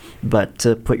away, but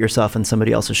to put yourself in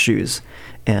somebody else's shoes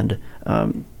and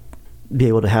be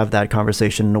able to have that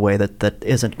conversation in a way that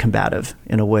isn't combative,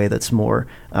 in a way that's more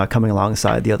coming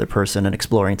alongside the other person and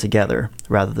exploring together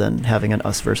rather than having an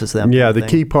us versus them. Yeah, the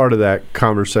key part of that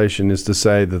conversation is to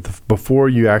say that before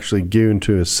you actually go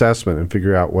into assessment and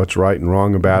figure out what's right and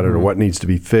wrong about it, or what needs to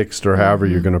be fixed, or however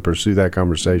you're going to pursue that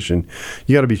conversation,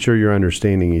 you got to be sure you're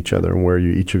understanding each other and where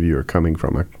each of you are coming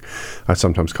from. I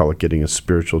sometimes call it getting a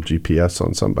spiritual GPS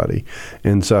on somebody.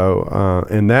 And so,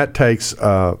 and that takes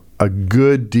a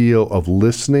good deal of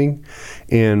listening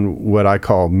and what I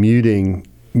call muting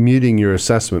your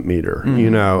assessment meter.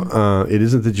 It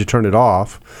isn't that you turn it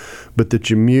off, but that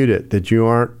you mute it, that you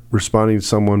aren't responding to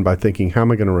someone by thinking, how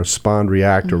am I going to respond,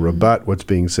 react, or rebut what's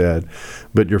being said?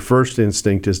 But your first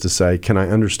instinct is to say, can I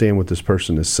understand what this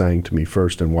person is saying to me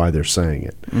first and why they're saying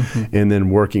it? And then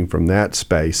working from that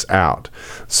space out.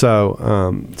 So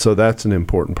that's an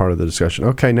important part of the discussion.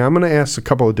 Okay, now I'm going to ask a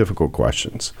couple of difficult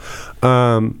questions.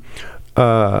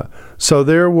 So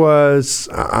there was,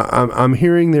 I'm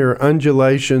hearing there are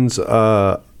undulations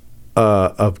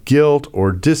of guilt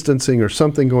or distancing or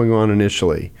something going on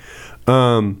initially.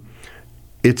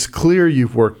 It's clear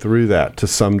you've worked through that to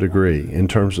some degree in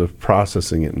terms of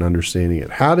processing it and understanding it.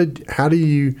 How did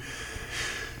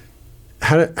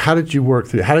you work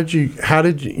through? How did you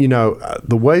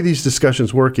the way these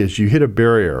discussions work is you hit a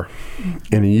barrier,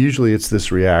 and usually it's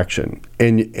this reaction,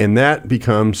 and that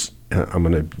becomes, I'm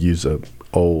going to use a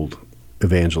old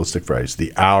evangelistic phrase,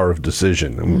 the hour of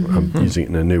decision. I'm using it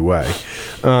in a new way.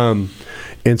 And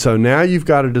so now you've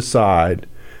got to decide,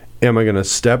 am I going to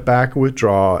step back and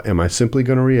withdraw? Am I simply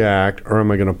going to react, or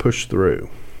am I going to push through?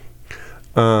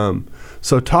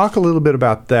 So talk a little bit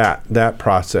about that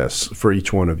process for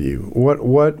each one of you. What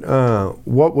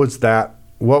was that?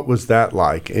 What was that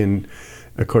like? And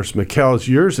of course, Mikkel's,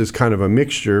 yours is kind of a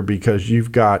mixture because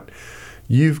you've got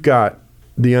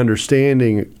the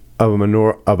understanding of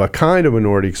a kind of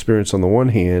minority experience on the one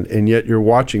hand, and yet you're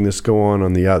watching this go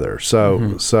on the other.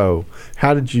 So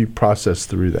how did you process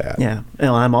through that? Yeah,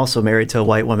 I'm also married to a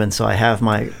white woman, so I have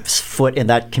my foot in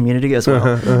that community as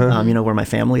well. Where my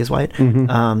family is white,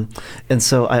 and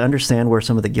so I understand where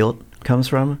some of the guilt comes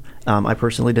from. I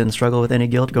personally didn't struggle with any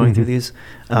guilt going through these,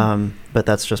 but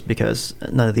that's just because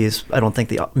none of these. I don't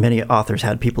think many authors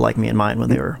had people like me in mind when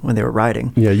they were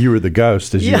writing. Yeah, you were the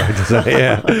ghost, as you like to say.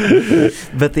 Yeah.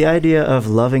 But the idea of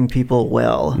loving people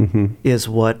well is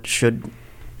what should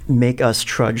make us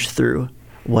trudge through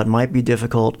what might be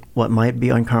difficult, what might be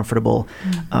uncomfortable,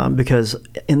 because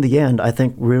in the end, I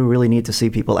think we really need to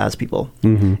see people as people,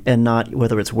 and not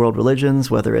whether it's world religions,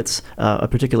 whether it's a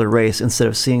particular race, instead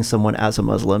of seeing someone as a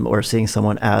Muslim or seeing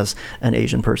someone as an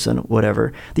Asian person,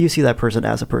 whatever, that you see that person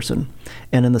as a person.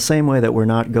 And in the same way that we're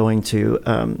not going to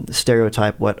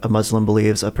stereotype what a Muslim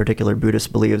believes, a particular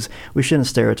Buddhist believes, we shouldn't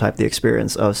stereotype the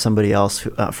experience of somebody else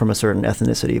from a certain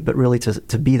ethnicity, but really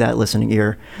to be that listening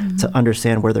ear, to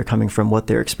understand where they're coming from, what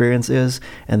their experience is,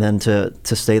 and then to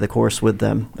stay the course with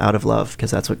them out of love,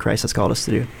 because that's what Christ has called us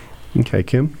to do. Okay,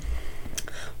 Kim?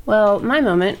 Well, my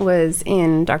moment was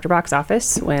in Dr. Bach's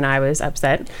office when I was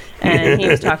upset, and he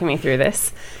was talking me through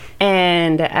this.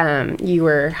 And you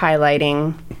were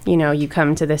highlighting, you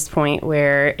come to this point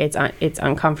where it's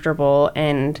uncomfortable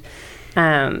and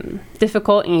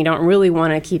difficult, and you don't really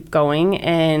want to keep going,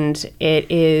 and it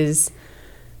is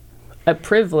a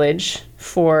privilege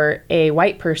for a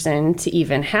white person to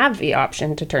even have the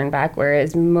option to turn back,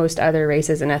 whereas most other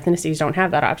races and ethnicities don't have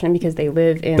that option because they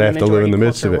live in the majority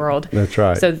culture world. That's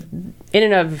right. So in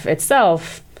and of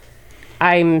itself,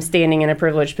 I'm standing in a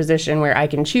privileged position where I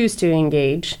can choose to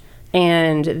engage,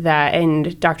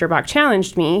 and Dr. Bach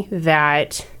challenged me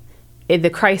that the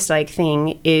Christ-like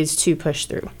thing is to push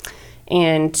through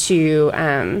and to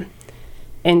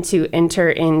enter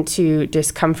into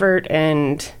discomfort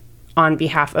and on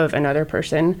behalf of another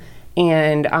person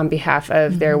and on behalf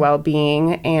of their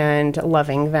well-being and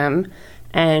loving them.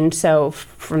 And so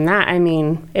from that,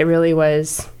 it really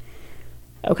was,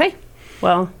 okay,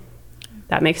 well,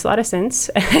 that makes a lot of sense.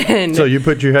 And so you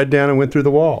put your head down and went through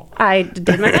the wall. I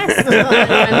did my best.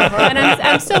 and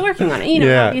I'm still working on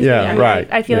it. Right.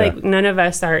 I feel like none of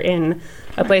us are in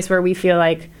a place where we feel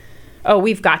like, oh,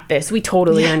 we've got this. We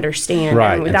totally understand.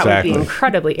 Right, and that exactly. would be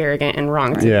incredibly arrogant and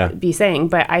wrong to be saying.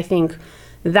 But I think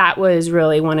that was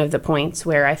really one of the points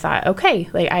where I thought, okay,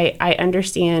 I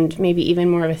understand maybe even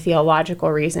more of a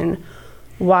theological reason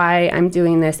why I'm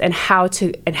doing this and how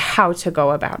to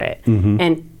go about it.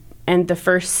 And the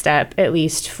first step, at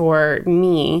least for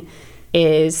me,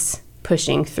 is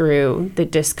pushing through the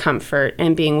discomfort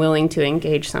and being willing to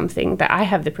engage something that I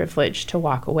have the privilege to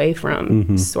walk away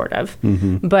from, sort of.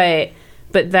 But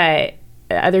that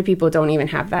other people don't even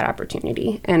have that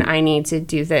opportunity. And I need to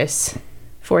do this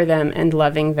for them and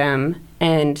loving them.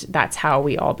 And that's how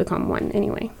we all become one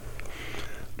anyway.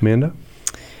 Amanda?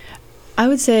 I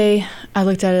would say I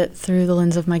looked at it through the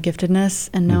lens of my giftedness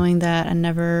and knowing that I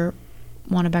never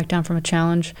want to back down from a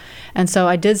challenge. And so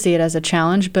I did see it as a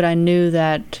challenge, but I knew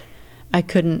that I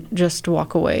couldn't just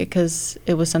walk away because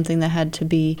it was something that had to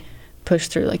be pushed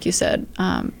through, like you said.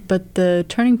 But the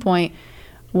turning point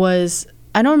was,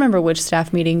 I don't remember which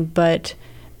staff meeting, but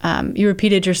you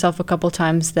repeated yourself a couple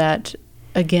times that,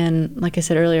 again, like I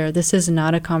said earlier, this is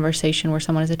not a conversation where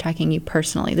someone is attacking you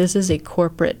personally. This is a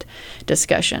corporate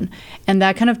discussion. And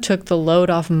that kind of took the load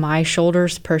off my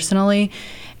shoulders personally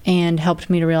and helped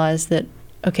me to realize that,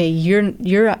 okay,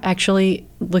 you're actually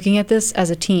looking at this as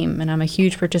a team, and I'm a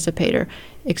huge participator,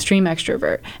 extreme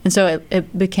extrovert. And so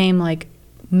it became like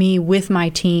me with my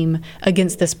team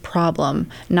against this problem,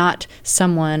 not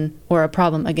someone or a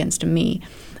problem against me.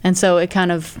 And so it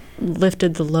kind of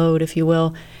lifted the load, if you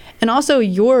will. And also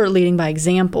you're leading by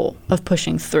example of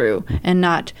pushing through and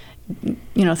not,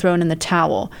 throwing in the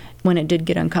towel when it did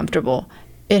get uncomfortable.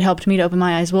 It helped me to open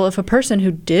my eyes. Well, if a person who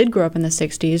did grow up in the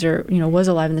 60s or, was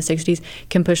alive in the 60s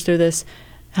can push through this,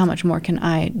 how much more can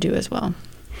I do as well?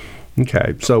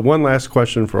 Okay. So one last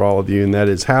question for all of you, and that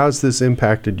is, how has this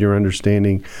impacted your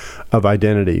understanding of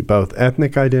identity, both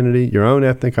ethnic identity, your own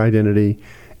ethnic identity,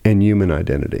 and human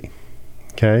identity?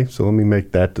 Okay, so let me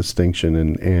make that distinction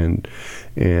and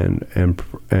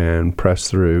press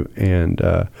through, and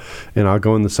I'll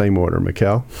go in the same order.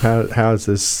 Mikkel, how is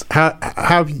this?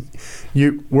 How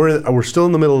you? We're still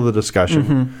in the middle of the discussion.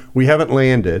 Mm-hmm. We haven't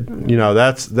landed.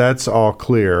 That's all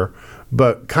clear.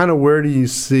 But kind of where do you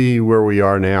see where we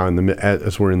are now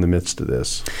as we're in the midst of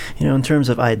this? In terms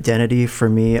of identity, for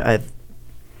me,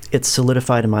 it's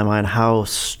solidified in my mind how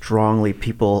strongly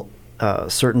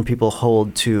certain people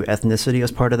hold to ethnicity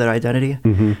as part of their identity.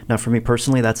 Mm-hmm. Now, for me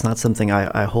personally, that's not something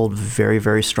I hold very,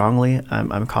 very strongly.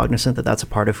 I'm cognizant that that's a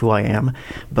part of who I am,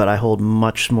 but I hold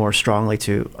much more strongly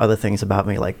to other things about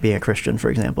me, like being a Christian, for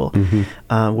example.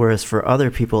 Mm-hmm. Whereas for other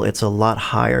people, it's a lot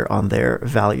higher on their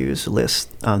values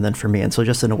list than for me. And so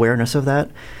just an awareness of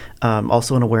that.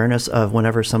 Also an awareness of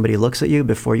whenever somebody looks at you,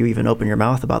 before you even open your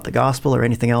mouth about the gospel or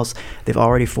anything else, they've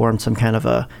already formed some kind of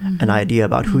an idea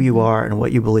about who you are and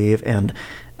what you believe. And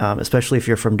especially if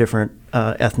you're from different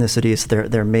ethnicities,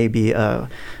 there may be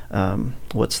an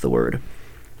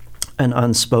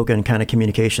unspoken kind of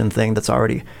communication thing that's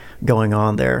already going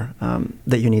on there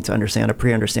that you need to understand, a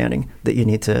pre-understanding that you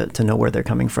need to know where they're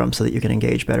coming from so that you can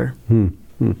engage better.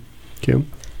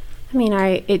 Kim? I mean,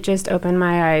 it just opened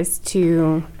my eyes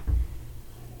to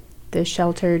the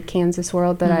sheltered Kansas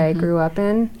world that I grew up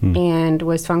in and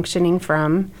was functioning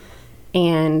from,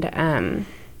 and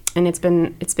it's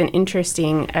been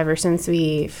interesting ever since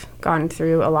we've gone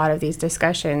through a lot of these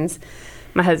discussions.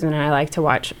 My husband and I like to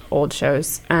watch old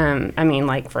shows. I mean,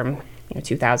 like from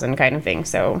 2000 kind of thing.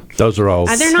 So those are old.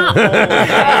 They're not old.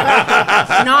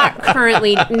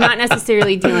 Not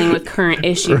necessarily dealing with current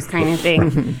issues kind of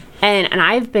thing. And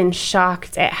I've been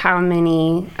shocked at how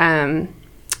many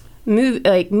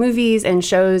movies and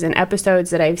shows and episodes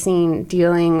that I've seen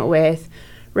dealing with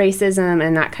racism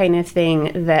and that kind of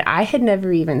thing that I had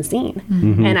never even seen.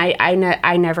 Mm-hmm. And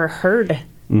I never heard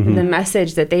the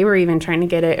message that they were even trying to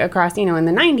get it across, in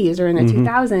the 90s or in the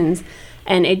 2000s.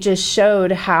 And it just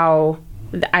showed how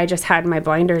I just had my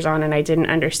blinders on and I didn't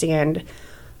understand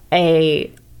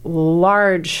a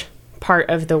large part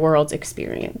of the world's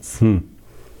experience.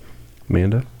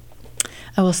 Amanda?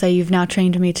 I will say you've now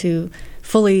trained me to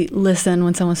fully listen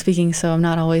when someone's speaking, so I'm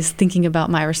not always thinking about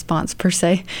my response per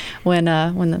se when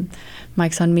the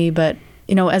mic's on me. But,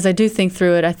 as I do think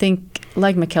through it, I think,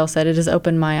 like Mikkel said, it has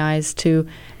opened my eyes to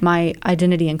my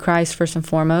identity in Christ first and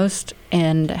foremost,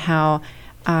 and how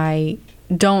I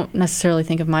don't necessarily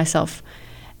think of myself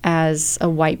as a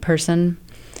white person.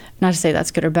 Not to say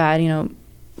that's good or bad,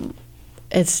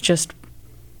 it's just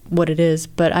what it is.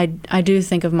 But I do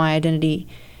think of my identity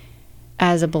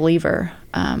as a believer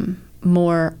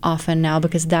more often now,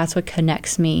 because that's what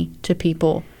connects me to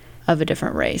people of a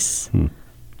different race. Does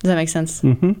that make sense?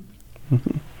 Mm-hmm.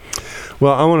 Mm-hmm.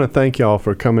 Well, I want to thank y'all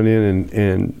for coming in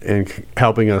and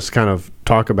helping us kind of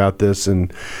talk about this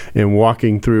and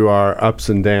walking through our ups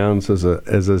and downs as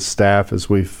a staff as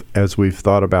we've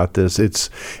thought about this.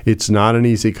 It's not an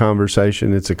easy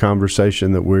conversation. It's a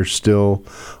conversation that we're still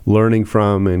learning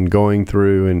from and going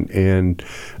through, and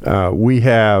we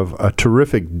have a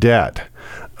terrific debt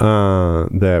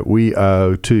that we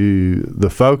owe to the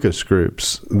focus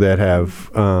groups that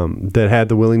had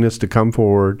the willingness to come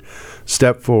forward,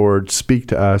 step forward, speak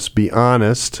to us, be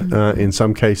honest, in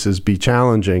some cases be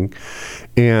challenging.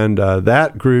 And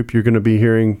that group you're going to be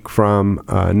hearing from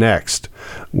next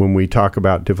when we talk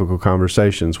about difficult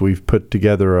conversations. We've put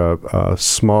together a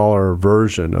smaller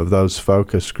version of those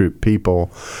focus group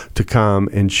people to come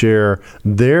and share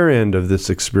their end of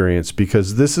this experience,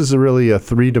 because this is really a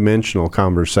three-dimensional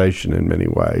conversation in many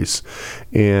ways.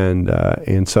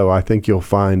 And so I think you'll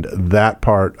find that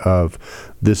part of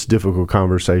this difficult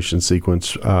conversation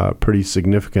sequence pretty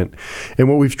significant. And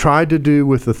what we've tried to do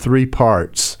with the three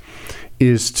parts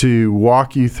is to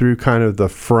walk you through kind of the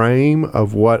frame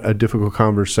of what a difficult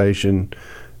conversation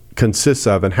consists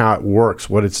of and how it works,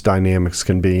 what its dynamics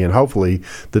can be, and hopefully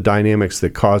the dynamics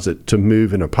that cause it to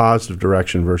move in a positive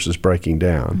direction versus breaking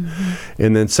down. Mm-hmm.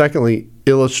 And then secondly,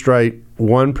 illustrate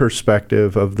one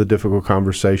perspective of the difficult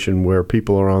conversation where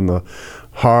people are on the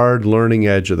hard learning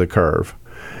edge of the curve.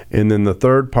 And then the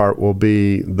third part will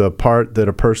be the part that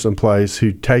a person plays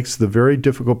who takes the very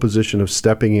difficult position of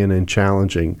stepping in and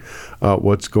challenging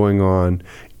what's going on,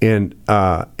 and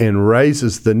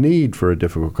raises the need for a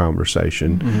difficult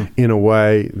conversation in a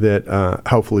way that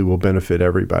hopefully will benefit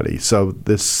everybody. So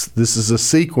this is a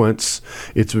sequence.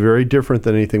 It's very different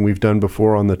than anything we've done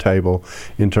before on the table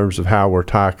in terms of how we're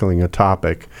tackling a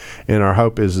topic. And our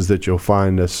hope is that you'll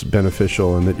find this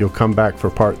beneficial, and that you'll come back for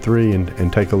part 3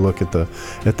 and take a look at the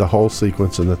whole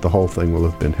sequence, and that the whole thing will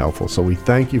have been helpful. So we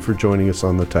thank you for joining us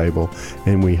on the table,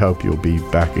 and we hope you'll be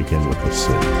back again with us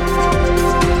soon.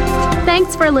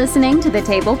 Thanks for listening to the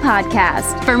Table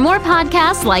Podcast. For more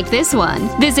podcasts like this one,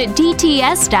 visit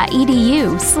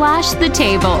dts.edu/the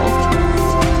table.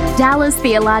 Dallas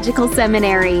Theological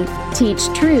Seminary.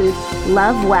 Teach truth,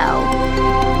 love well.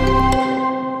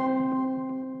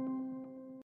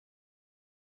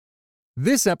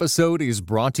 This episode is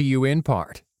brought to you in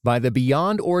part by the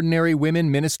Beyond Ordinary Women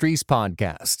Ministries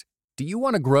podcast. Do you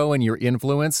want to grow in your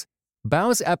influence?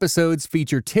 BOW's episodes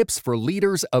feature tips for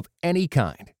leaders of any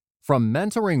kind, from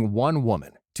mentoring one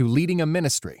woman to leading a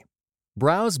ministry.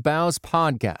 Browse BOW's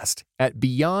podcast at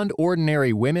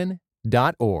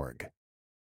beyondordinarywomen.org.